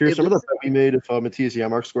Pierce, remember that bet we made if Matthias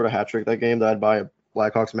Janmark scored a hat trick that game that I'd buy a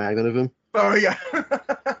Blackhawks magnet of him? Oh yeah.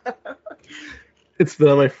 It's been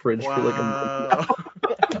on my fridge for like a month.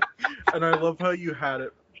 And I love how you had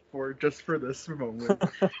it just for this moment.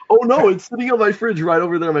 Oh no, it's sitting on my fridge right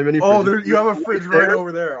over there, my mini fridge. Oh, you have a fridge right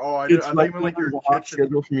over there. Oh, I It's not even like your Hawks kitchen.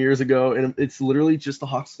 schedule from years ago, and it's literally just the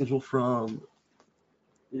Hawks schedule from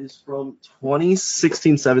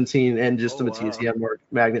 2016-17, and just a Matthias Janmark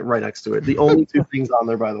magnet right next to it. The only two things on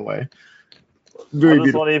there, by the way. Very I just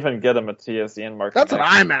beautiful. won't even get a Matthias Janmark. That's what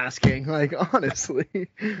I'm asking. Like, honestly. It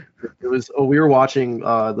was. Oh, we were watching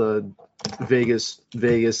the Vegas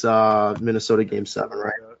Minnesota Game 7,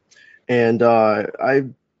 right? And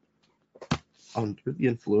I'm under the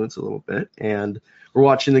influence a little bit, and we're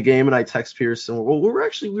watching the game, and I text Pierce, and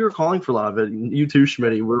we were calling for a lot of it. You too,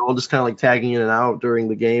 Schmitty. We were all just kind of like tagging in and out during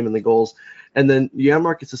the game and the goals, and then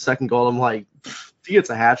Janmark gets a second goal. I'm like, if he gets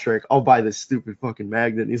a hat trick, I'll buy this stupid fucking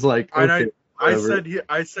magnet. And he's like, okay.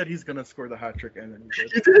 I said he's gonna score the hat trick, and then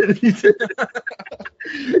He did.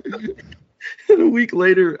 And a week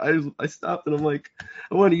later, I stopped and I'm like,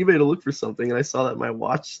 I went on eBay to look for something, and I saw that my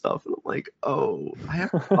watch stuff, and I'm like, oh, I have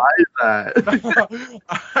to buy that.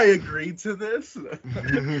 I agreed to this.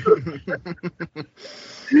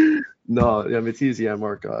 No, yeah, Matthias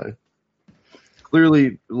Janmark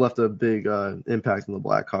clearly left a big impact on the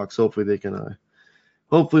Blackhawks. Hopefully they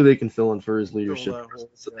can fill in for his leadership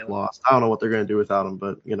that they lost. I don't know what they're going to do without him,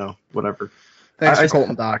 but whatever. Thanks for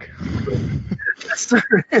Colton Doc.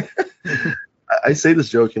 I say this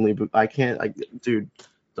jokingly, but I can't. Dude,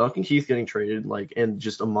 Duncan Keith getting traded, and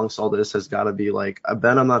just amongst all this has got to be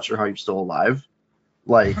Ben, I'm not sure how you're still alive.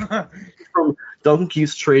 From Duncan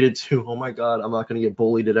Keith's traded to, oh my God, I'm not going to get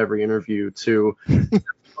bullied at every interview, to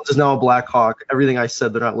is now a Blackhawk. Everything I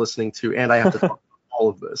said, they're not listening to, and I have to talk about all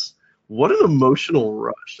of this. What an emotional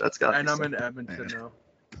rush. That's got. And I'm in Edmonton now.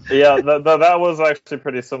 Yeah, that was actually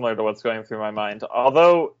pretty similar to what's going through my mind.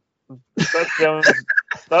 Although Seth Jones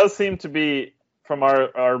does seem to be, from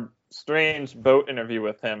our strange boat interview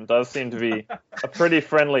with him, does seem to be a pretty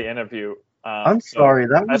friendly interview. I'm sorry.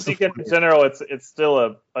 That was. I think in general, it's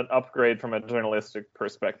still an upgrade from a journalistic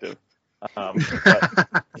perspective. But,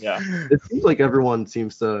 yeah, it seems like everyone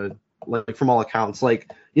seems to, from all accounts,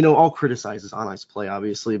 all criticizes on ice play,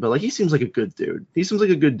 obviously, but he seems like a good dude. He seems like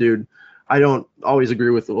a good dude. I don't always agree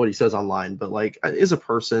with what he says online, but as a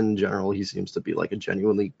person in general, he seems to be a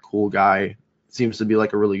genuinely cool guy. Seems to be a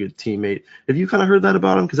really good teammate. Have you kind of heard that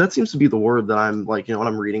about him? Because that seems to be the word that I'm when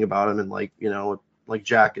I'm reading about him, and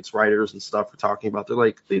Jackets writers and stuff are talking about.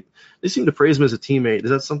 They're they seem to praise him as a teammate. Is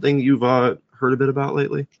that something you've heard a bit about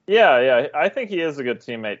lately? Yeah, I think he is a good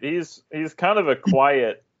teammate. He's kind of a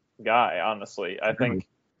quiet guy, honestly. I think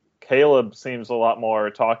Caleb seems a lot more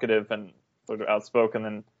talkative and sort of outspoken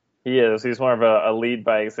than he is. He's more of a lead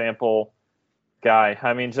by example guy.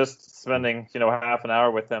 I mean, just spending half an hour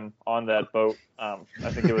with him on that boat, I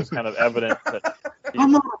think it was kind of evident that he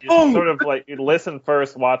sort of he listened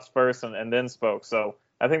first, watched first, and then spoke. So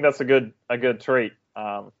I think that's a good trait.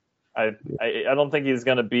 I don't think he's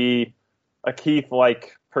going to be a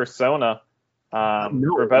Keith-like persona,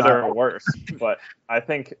 for better or worse. But I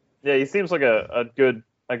think he seems like a good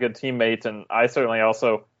teammate, and I certainly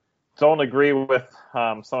also don't agree with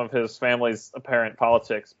some of his family's apparent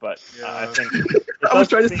politics, but I think it does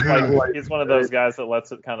seem like he's one of those guys that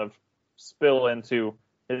lets it kind of spill into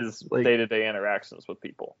his day-to-day interactions with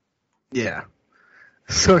people. Yeah.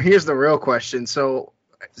 So here's the real question. So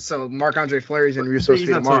Marc-Andre Fleury's interview is supposed to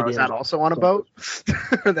be tomorrow. Is that also on a boat?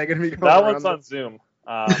 Are they going to be going that one's on Zoom.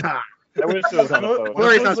 I wish it was on a boat.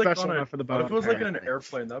 Fleury's not special enough for the boat. If it was in an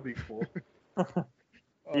airplane, that'd be cool.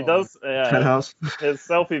 He does his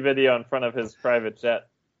selfie video in front of his private jet.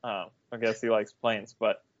 I guess he likes planes,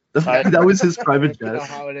 but that was his private jet.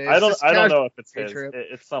 I don't know if it's his.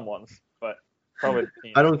 It's someone's, but probably.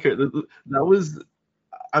 I don't care. That was.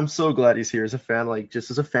 I'm so glad he's here as a fan. Just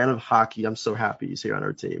as a fan of hockey, I'm so happy he's here on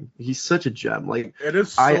our team. He's such a gem. It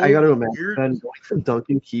is. So I got to imagine weird. Going from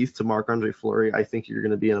Duncan Keith to Marc-Andre Fleury, I think you're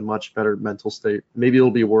going to be in a much better mental state. Maybe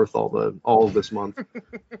it'll be worth all of this month.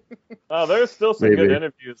 Oh, there's still some good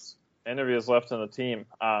interviews left in the team.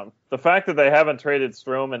 The fact that they haven't traded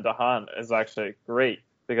Strome and DeHaan is actually great,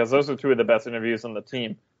 because those are two of the best interviews on the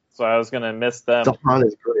team. So I was going to miss them. DeHaan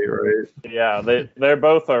is great, right? Yeah, they're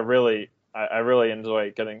both are really. I really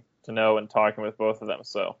enjoy getting to know and talking with both of them.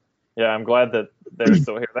 So yeah, I'm glad that they're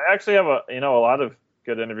still here. They actually have a lot of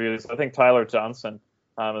good interviews. I think Tyler Johnson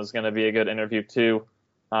is going to be a good interview too.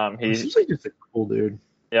 He seems like just a cool dude.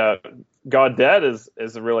 Yeah, Gaudette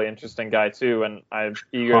is a really interesting guy too, and I'm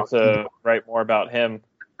eager to write more about him.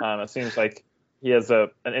 It seems like he has an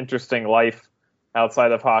interesting life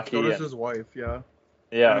outside of hockey. So does and, his wife, yeah.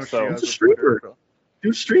 I yeah, know she so has He's a streamer. Twitter,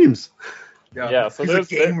 Do streams. yeah, so he's a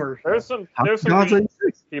gamer. there's some Gods good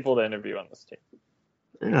 96. people to interview on this team.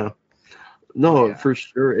 Yeah. No, Yeah. for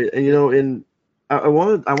sure. And I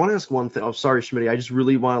want to ask one thing. I'm sorry, Schmitty. I just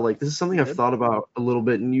really want to this is something I've thought about a little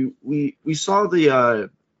bit. And we saw the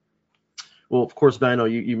well, of course, Ben, I know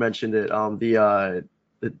you mentioned it.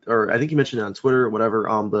 Or I think you mentioned it on Twitter or whatever.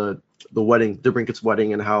 The wedding, DeBrincat's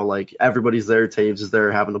wedding, and how everybody's there. Taves is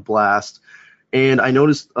there having a blast. And I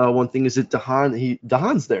noticed one thing is that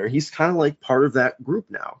Dahan's there. He's kind of part of that group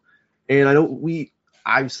now. And I know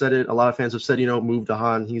I've said it. A lot of fans have said, move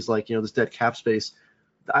Dahan. He's this dead cap space.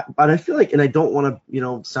 But I feel and I don't want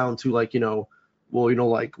to, sound too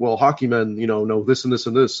well, hockey men, know this and this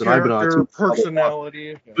and this, and I've been on Character, too.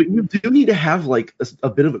 personality. But you do need to have a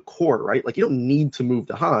bit of a core, right? You don't need to move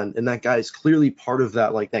Dahan, and that guy is clearly part of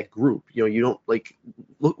that that group. You don't look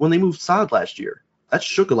when they moved Saad last year. That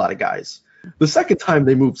shook a lot of guys. The second time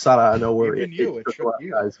they moved Saad out of nowhere, Even it shook a shook lot of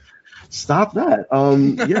you. guys. Stop that.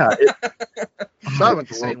 Yeah. So I went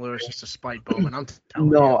to St. Louis just to spite Bowman. I'm telling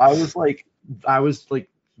you. No, I was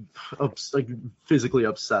physically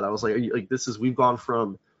upset. I was we've gone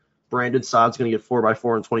from Brandon Saad's going to get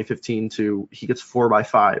 4x4 in 2015 to he gets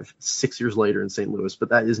 4x5 6 years later in St. Louis, but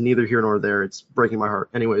that is neither here nor there. It's breaking my heart.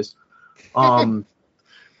 Anyways, but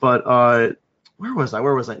where was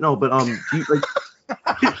I? No, but do you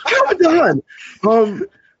come on.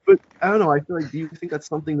 But I don't know. I feel do you think that's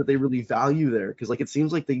something that they really value there? Because it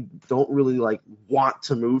seems like they don't really want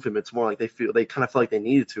to move him. It's more they kind of feel like they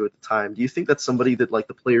needed to at the time. Do you think that's somebody that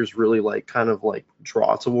the players really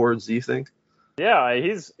draw towards? Do you think? Yeah,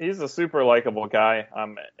 he's a super likable guy,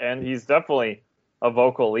 and he's definitely a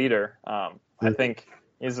vocal leader. I think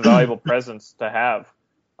he's a valuable presence to have,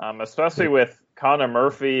 especially with Connor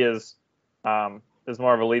Murphy is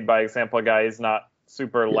more of a lead by example guy. He's not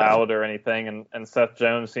super loud or anything, and Seth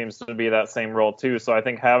Jones seems to be that same role too. So I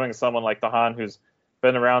think having someone like Dahan who's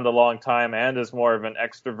been around a long time and is more of an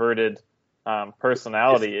extroverted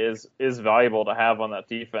personality is valuable to have on that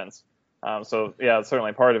defense. So yeah, it's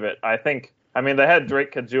certainly part of it. They had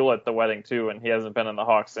Drake Caggiula at the wedding too, and he hasn't been in the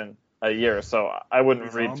Hawks in a year, so I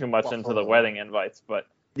wouldn't read too much into the wedding invites. But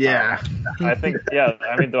Yeah. I think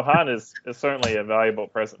Dahan is certainly a valuable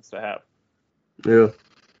presence to have. Yeah.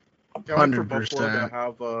 I went for Buffalo 100%. to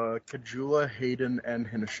have Caggiula, Hayden, and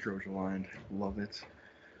Hinestroza aligned. Love it.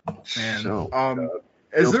 Man. So,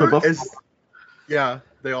 Yeah,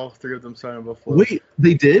 they all three of them signed in Buffalo. wait,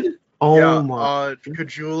 they did? Oh yeah, my!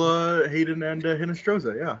 Caggiula, Hayden, and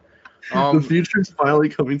Hinestroza. Yeah. The future's finally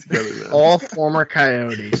coming together, man. All former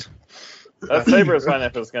Coyotes. That Sabres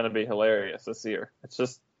lineup is going to be hilarious this year. It's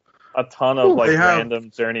just a ton of they have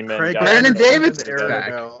random journeyman Craig guys. Brandon Anderson David's and Aaron back.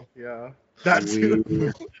 Bell. Yeah. That's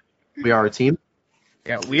too. We are a team.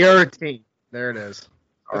 Yeah, we are a team. There it is. It's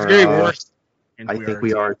All getting right. worse. I think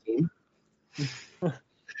we are a team.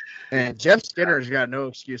 And Jeff Skinner's got no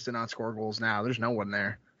excuse to not score goals now. There's no one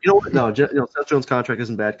there. You know what? No, Seth Jones' contract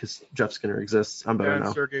isn't bad because Jeff Skinner exists. I'm better And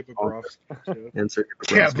now. Sergei Bobrovsky, too. And Sergei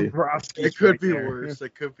Yeah, Bobrovsky. Bobrovsky's It could right be there. worse.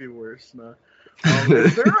 It could be worse. No.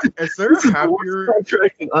 Is there This is a the happier? worst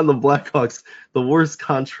contract on the Blackhawks. The worst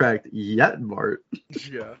contract yet, Mart.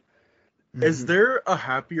 Yeah. Is there a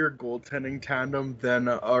happier goaltending tandem than,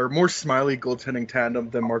 or more smiley goaltending tandem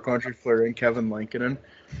than Marc-Andre Fleury and Kevin Lankinen?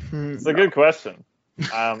 It's a good question.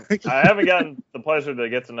 I haven't gotten the pleasure to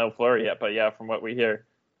get to know Fleury yet, but yeah, from what we hear,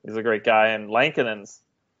 he's a great guy, and Lankinen's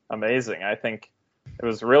amazing. I think it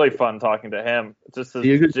was really fun talking to him. Just his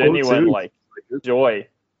He a good quote, genuine too. joy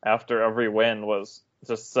after every win was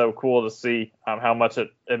just so cool to see how much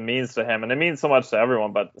it means to him, and it means so much to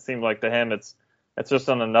everyone. But it seemed like to him, it's just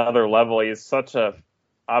on another level. He's such a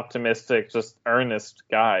optimistic, just earnest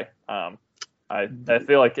guy. I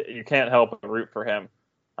feel like you can't help but root for him.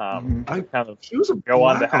 Kind of He was a go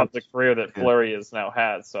on to Blackhawks. have the career that Fleury has now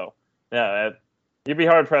had. So, yeah, you'd be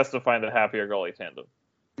hard pressed to find a happier goalie tandem.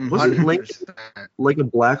 Wasn't 100%. Lankinen a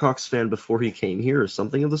Blackhawks fan before he came here or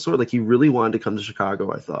something of the sort? He really wanted to come to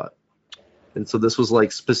Chicago, I thought. And so this was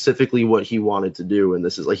specifically what he wanted to do, and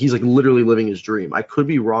this is he's literally living his dream. I could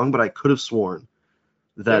be wrong, but I could have sworn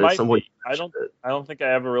that It at might some point. be. I don't think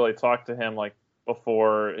I ever really talked to him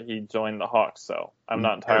before he joined the Hawks, so I'm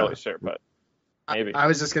not entirely sure, but maybe. I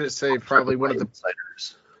was just gonna say probably one of the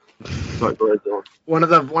insiders. Sorry, go ahead, Dylan.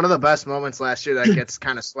 one of the best moments last year that gets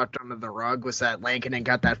kind of swept under the rug was that Lankinen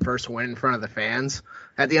got that first win in front of the fans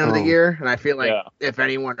at the end of the year, and I feel like if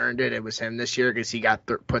anyone earned it, it was him this year because he got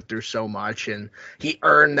put through so much, and he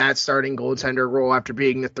earned that starting goaltender role after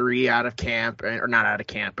being the 3 out of camp, or not out of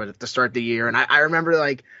camp, but at the start of the year. And I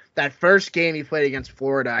remember that first game he played against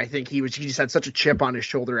Florida, I think he just had such a chip on his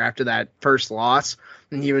shoulder after that first loss,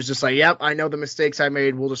 and he was just like, "Yep, I know the mistakes I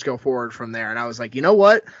made. We'll just go forward from there." And I was like, you know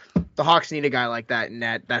what? The Hawks need a guy like that in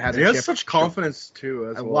net that has. He has such confidence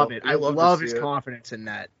too. I love it. I love his confidence in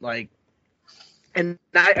net. Like, and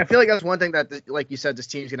I feel like that's one thing that, like you said, this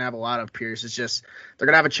team's gonna have a lot of. Pierce is just they're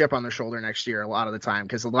gonna have a chip on their shoulder next year a lot of the time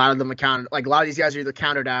because a lot of them like a lot of these guys are either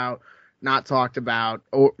counted out, not talked about,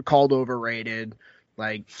 or called overrated.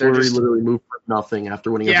 Like they're Fleury just literally moved for nothing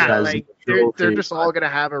after winning. like they're just all gonna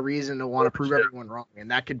have a reason to want to prove everyone wrong, and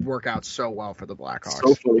that could work out so well for the Blackhawks.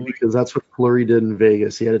 So funny because that's what Fleury did in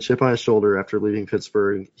Vegas. He had a chip on his shoulder after leaving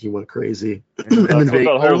Pittsburgh. He went crazy. And then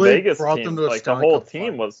the whole Vegas brought team, them to a like the Stanley whole Cup team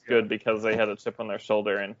final. was good because they had a chip on their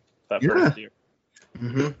shoulder in that first year.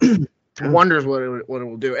 Wonders what it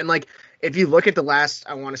will do. And like if you look at the last,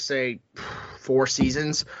 I want to say 4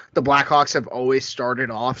 seasons, the Blackhawks have always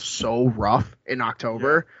started off so rough in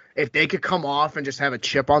October. If they could come off and just have a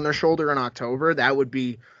chip on their shoulder in October, that would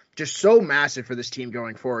be just so massive for this team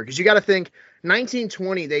going forward. Because you got to think,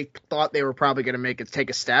 1920, they thought they were probably going to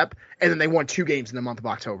take a step, and then they won 2 games in the month of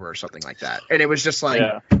October or something like that. And it was just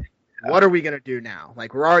like, what are we going to do now?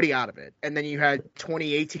 Like, we're already out of it. And then you had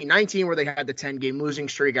 2018-19 where they had the 10-game losing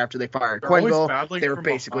streak after they fired Quenneville. They were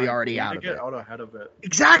basically already out of it. Out ahead of it.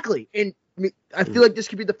 Exactly. And I feel like this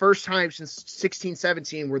could be the first time since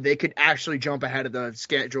 16-17 where they could actually jump ahead of the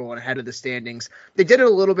schedule and ahead of the standings. They did it a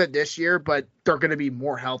little bit this year, but they're going to be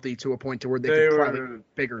more healthy to a point to where they could probably make a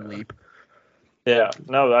bigger leap. Yeah.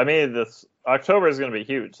 No, I mean, this October is going to be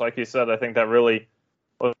huge. Like you said, I think that really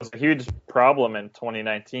was a huge problem in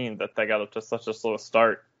 2019 that they got up to such a slow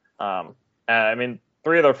start. And I mean,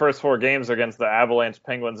 3 of their first 4 games are against the Avalanche,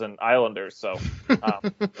 Penguins, and Islanders, so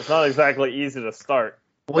it's not exactly easy to start.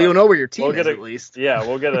 Well, you'll know where your team is at least. Yeah,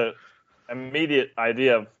 we'll get an immediate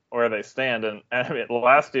idea of where they stand. And I mean,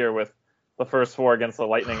 last year with the first 4 against the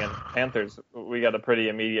Lightning and Panthers, we got a pretty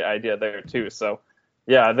immediate idea there too. So,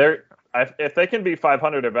 yeah, if they can be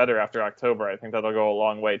 500 or better after October, I think that'll go a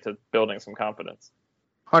long way to building some confidence.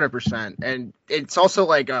 100%. And it's also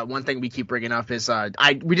like one thing we keep bringing up is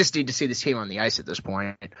we just need to see this team on the ice at this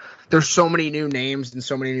point. There's so many new names and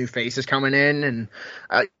so many new faces coming in, and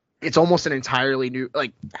it's almost an entirely new,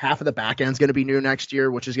 like half of the back end is going to be new next year,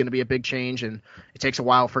 which is going to be a big change. And it takes a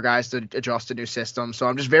while for guys to adjust to new systems. So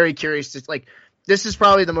I'm just very curious to this is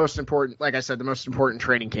probably the most important, like I said, the most important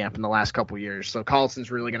training camp in the last couple of years. So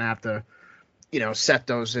Collison's really going to have to, set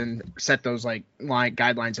those like line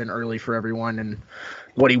guidelines in early for everyone and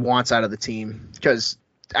what he wants out of the team. Because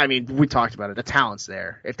I mean, we talked about it. The talent's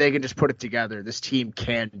there. If they can just put it together, this team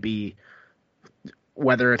can be,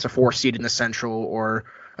 whether it's a 4 seed in the Central or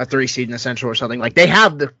a 3 seed in the Central or something, like they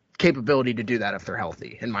have the capability to do that if they're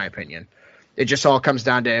healthy, in my opinion. It just all comes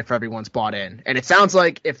down to if everyone's bought in. And it sounds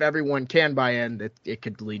like if everyone can buy in, it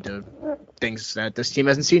could lead to things that this team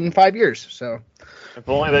hasn't seen in 5 years. So if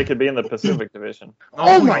only they could be in the Pacific Division.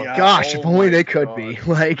 Oh my gosh, if only they could be.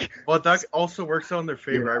 But that also works out in their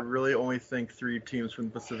favor. I really only think 3 teams from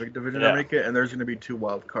the Pacific Division are make it, and there's going to be 2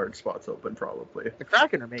 wild card spots open probably. The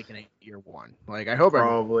Kraken are making it year 1. Like, I hope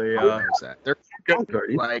probably that. They're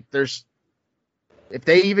good. Like, there's if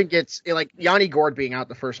they even get like Yanni Gourde being out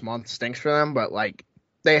the first month stinks for them, but like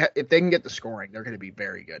if they can get the scoring, they're going to be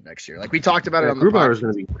very good next year. Like we talked about it on the Grubauer is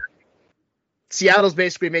going to be. Seattle's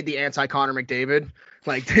basically made the anti-Connor McDavid.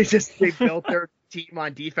 Like they built their team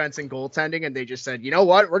on defense and goaltending, and they just said, you know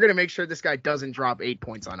what, we're going to make sure this guy doesn't drop 8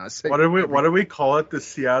 points on us. What do we call it? The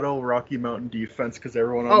Seattle Rocky Mountain defense, because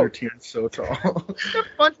everyone on their team is so tall. A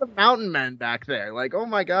bunch of mountain men back there. Like, oh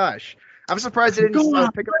my gosh. I'm surprised they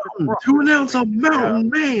didn't pick up to announce a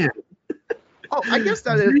mountain man. Oh, I guess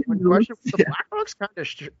that is one question.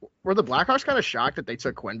 Were the Blackhawks kind of shocked that they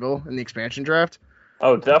took Quenneville in the expansion draft?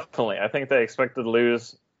 Oh, definitely. I think they expected to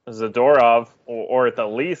lose Zadorov or at the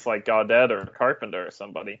least like Gaudette or Carpenter or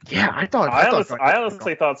somebody. Yeah, I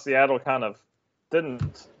honestly thought Seattle kind of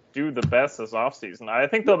didn't do the best this offseason. I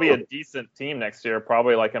think they'll be a decent team next year,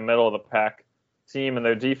 probably like a middle of the pack team, and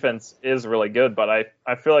their defense is really good, but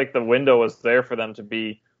I feel like the window was there for them to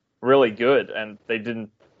be really good, and they didn't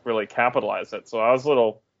really capitalize it. So I was I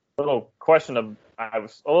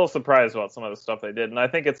was a little surprised about some of the stuff they did, and I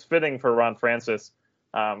think it's fitting for Ron Francis.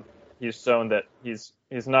 He's shown that he's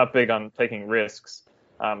not big on taking risks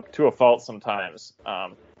to a fault sometimes.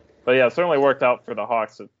 But yeah, it certainly worked out for the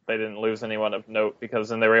Hawks that they didn't lose anyone of note, because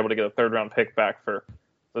then they were able to get a 3rd-round pick back for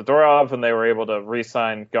Zadorov, and they were able to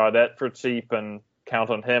re-sign Gaudette for cheap and count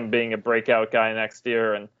on him being a breakout guy next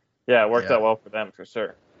year. And yeah, it worked out well for them for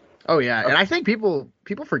sure. Oh yeah, and I think people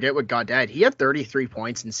forget what Gaudette. He had 33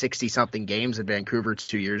 points in 60 something games in Vancouver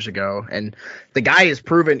 2 years ago, and the guy has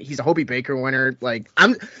proven he's a Hobie Baker winner. Like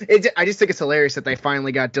I just think it's hilarious that they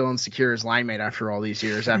finally got Dylan Secura's line mate after all these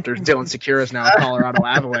years. After Dylan Secura's now a Colorado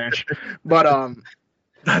Avalanche, but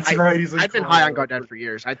That's right. I've been high on Gaudette for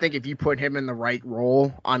years. I think if you put him in the right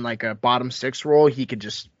role on like a bottom six role, he could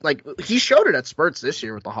just he showed it at spurts this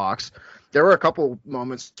year with the Hawks. There were a couple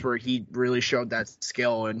moments where he really showed that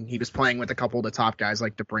skill, and he was playing with a couple of the top guys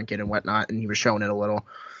like DeBrincat and whatnot, and he was showing it a little.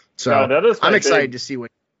 So I'm excited to see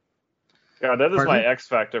what. Yeah, that is my X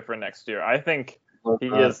factor for next year. I think he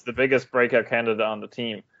is the biggest breakout candidate on the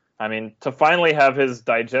team. I mean, to finally have his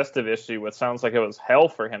digestive issue, what sounds like it was hell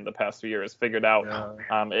for him the past few years, figured out.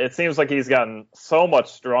 Yeah. It seems like he's gotten so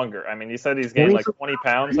much stronger. I mean, he said he's gained like 20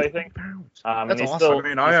 pounds, I think. That's and awesome. Still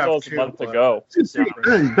has a month to go.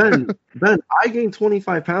 Ben, I gained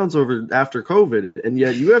 25 pounds after COVID, and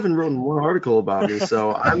yet you haven't written one article about me,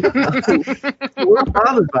 so I'm we're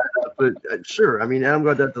bothered by that. But sure, I mean, Adam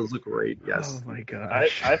Gaudette does look great. Yes. Oh my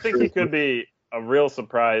gosh. I think he could be a real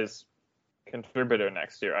surprise contributor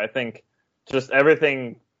next year. I think just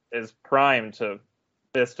everything is primed to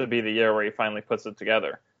this to be the year where he finally puts it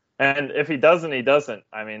together. And if he doesn't, he doesn't.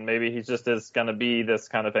 I mean, maybe he just is going to be this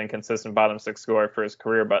kind of inconsistent bottom six scorer for his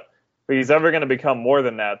career. But if he's ever going to become more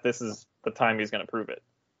than that, this is the time he's going to prove it.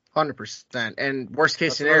 100%. And worst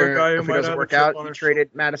case scenario, if it doesn't work out, you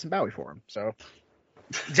traded Madison Bowie for him. So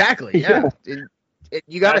exactly, yeah.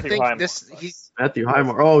 You got to think Highmore. He's Matthew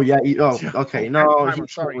Highmore. Oh yeah. Okay. No.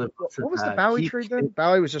 Sorry. What was the Bowie trade then?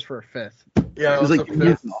 Bowie was just for a fifth. Yeah, it was like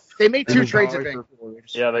they made two trades at Vancouver.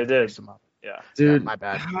 Yeah, they did. Yeah, dude, my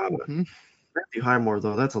bad. Matthew Highmore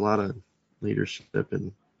though, that's a lot of leadership,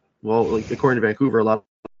 and well, like according to Vancouver, a lot.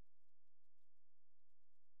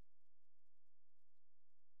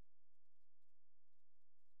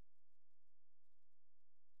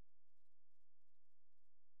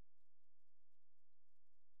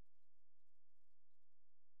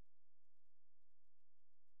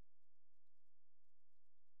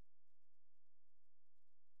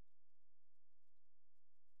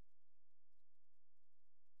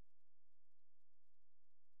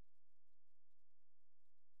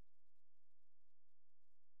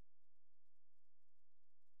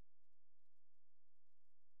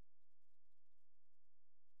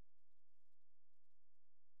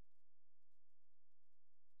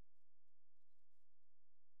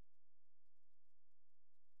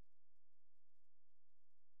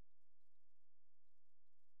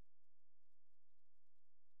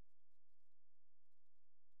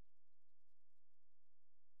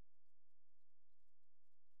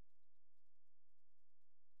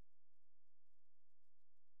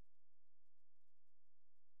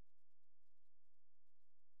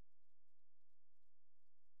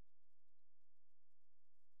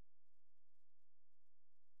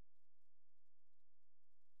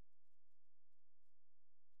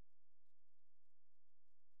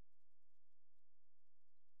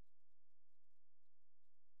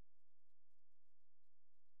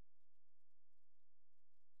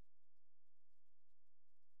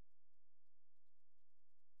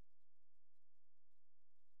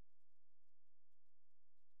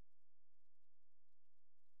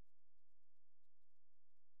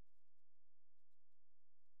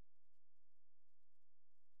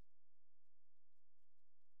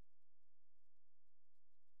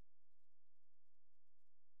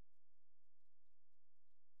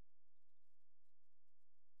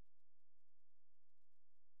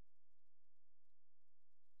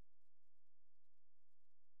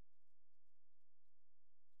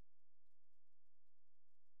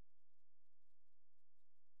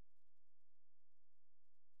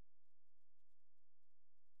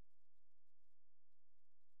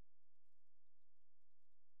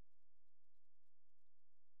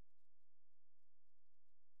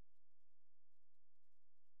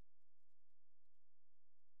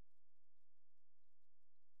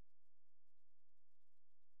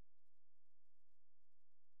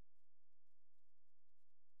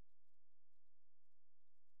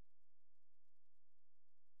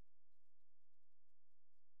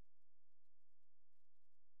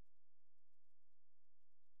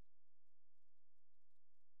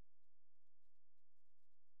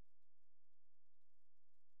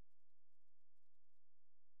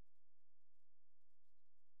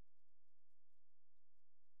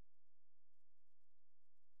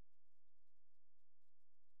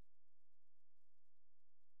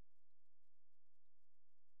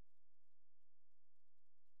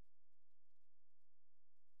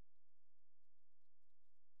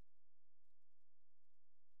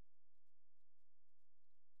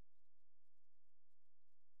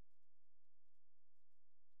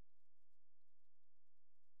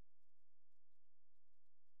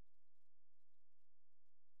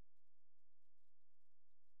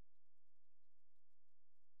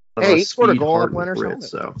 Hey, he scored a speed, goal heart, on and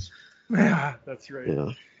Leonard's grit, helmet. so Yeah, that's right.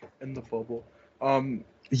 yeah. In the bubble.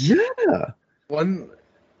 Yeah.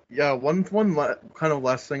 One kind of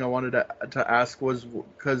last thing I wanted to ask was,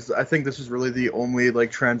 because I think this is really the only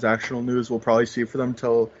like transactional news we'll probably see for them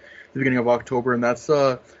till the beginning of October, and that's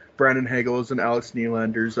Brandon Hagel's and Alex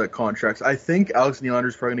Nylander's contracts. I think Alex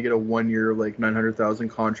Nylander's probably gonna get a 1 year like 900,000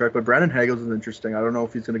 contract, but Brandon Hagel's is interesting. I don't know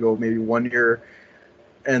if he's gonna go maybe 1 year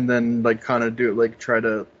and then like kind of do like try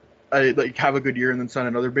to like have a good year and then sign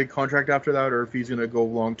another big contract after that, or if he's gonna go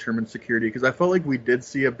long term in security. Because I felt like we did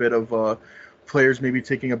see a bit of players maybe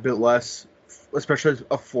taking a bit less, especially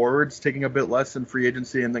forwards taking a bit less in free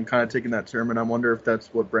agency and then kind of taking that term, and I wonder if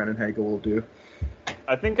that's what Brandon Hagel will do.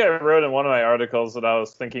 I think I wrote in one of my articles that I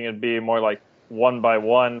was thinking it'd be more like 1 by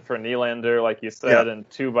 1 for Nylander, like you said, and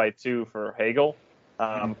 2 by 2 for Hagel.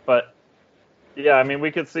 But yeah, I mean,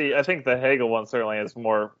 we could see. I think the Hagel one certainly has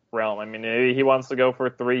more realm. I mean, maybe he wants to go for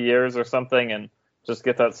 3 years or something and just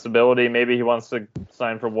get that stability. Maybe he wants to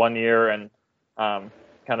sign for 1 year and kind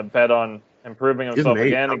of bet on improving himself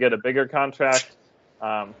again and get a bigger contract.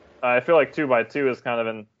 I feel like 2 by 2 is kind of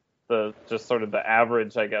in the just sort of the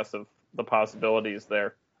average, I guess, of the possibilities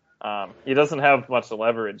there. He doesn't have much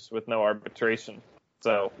leverage with no arbitration,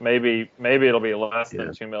 so maybe it'll be less than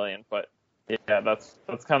 $2 million. But yeah, that's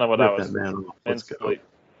kind of what I was mentally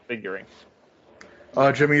figuring.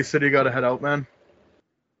 Jimmy, you said you got to head out, man.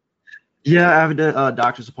 Yeah, I have a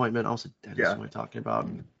doctor's appointment. Also, dentist. What am I talking about?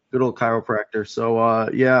 Good old chiropractor. So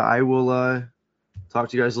yeah, I will talk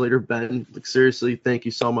to you guys later. Ben, like, seriously, thank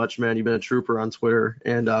you so much, man. You've been a trooper on Twitter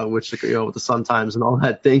and with the Sun Times and all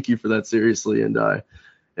that. Thank you for that, seriously. And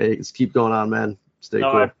hey, just keep going on, man. Stay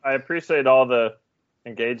cool. I appreciate all the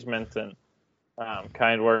engagement and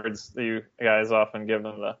kind words that you guys often give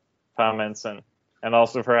in the comments, and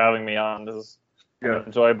also for having me on. This is an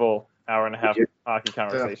enjoyable hour and a half hockey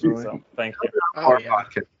conversation. Definitely. So thank you.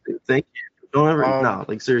 Thank you. Don't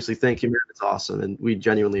ever seriously, thank you, man. It's awesome, and we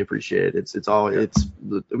genuinely appreciate it.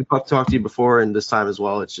 We talked to you before, and this time as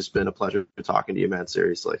well. It's just been a pleasure talking to you, man.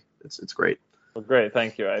 Seriously, it's great. Well, great,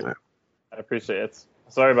 thank you. I appreciate it.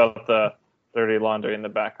 Sorry about the dirty laundry in the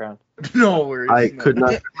background. No worries. I could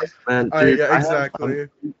not, man. Dude, yeah, exactly.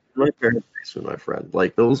 Right there in the basement, my friend.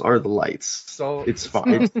 Like, those are the lights. So it's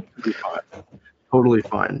fine. It's fine. Totally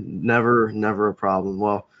fine. Never a problem.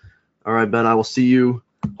 Well, all right, Ben. I will see you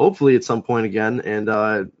hopefully at some point again,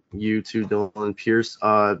 and you too, Dylan Pierce.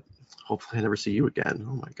 Hopefully I never see you again.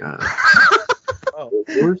 Oh my god.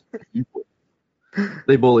 Where's the people?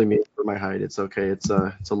 They bully me for my height. It's okay. It's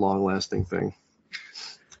a long-lasting thing.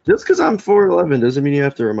 Just because I'm 4'11" doesn't mean you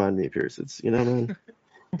have to remind me, Pierce. It's man.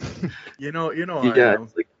 You know. Yeah.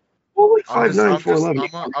 It's like, well, like 5'9",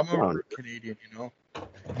 4'11". I'm a Canadian,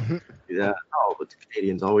 Yeah. Oh, but the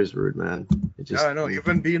Canadians always rude, man. I know. You've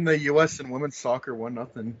been beating the U.S. in women's soccer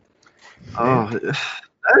 1-0. Oh,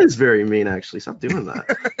 that is very mean, actually. Stop doing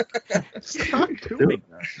that. Stop doing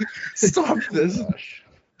that. Stop this. All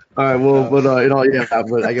right. Well, but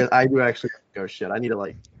but I guess I do actually go. Shit, I need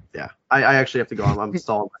to I actually have to go. I'm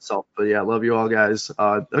stalling myself. But yeah, love you all, guys.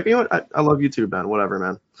 You know what? I love you too, Ben. Whatever,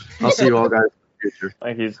 man. I'll see you all guys in the future.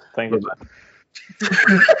 Thank you. Ben.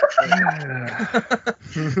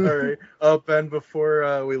 All right. Ben,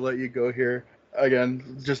 before we let you go here,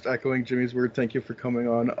 again, just echoing Jimmy's word, thank you for coming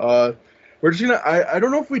on. We're just gonna. I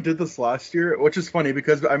don't know if we did this last year, which is funny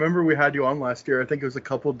because I remember we had you on last year. I think it was a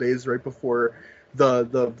couple days right before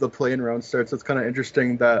the play-in round starts. It's kind of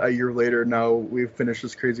interesting that a year later now we've finished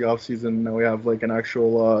this crazy off season. Now we have like an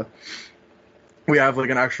actual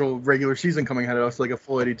regular season coming ahead of us, like a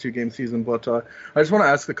full 82 game season. But I just want to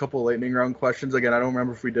ask a couple lightning round questions. Again, I don't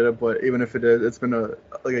remember if we did it, but even if it did, it's been a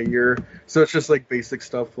year. So it's just like basic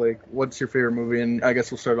stuff. Like, what's your favorite movie? And I guess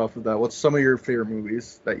we'll start off with that. What's some of your favorite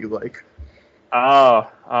movies that you like?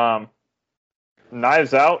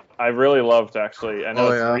 Knives Out. I really loved, actually. I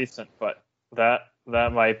know it's recent, but that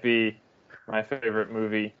might be my favorite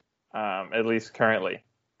movie, at least currently.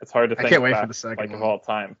 It's hard to think I can't wait back, for the second one. of all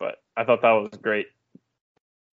time, but I thought that was great.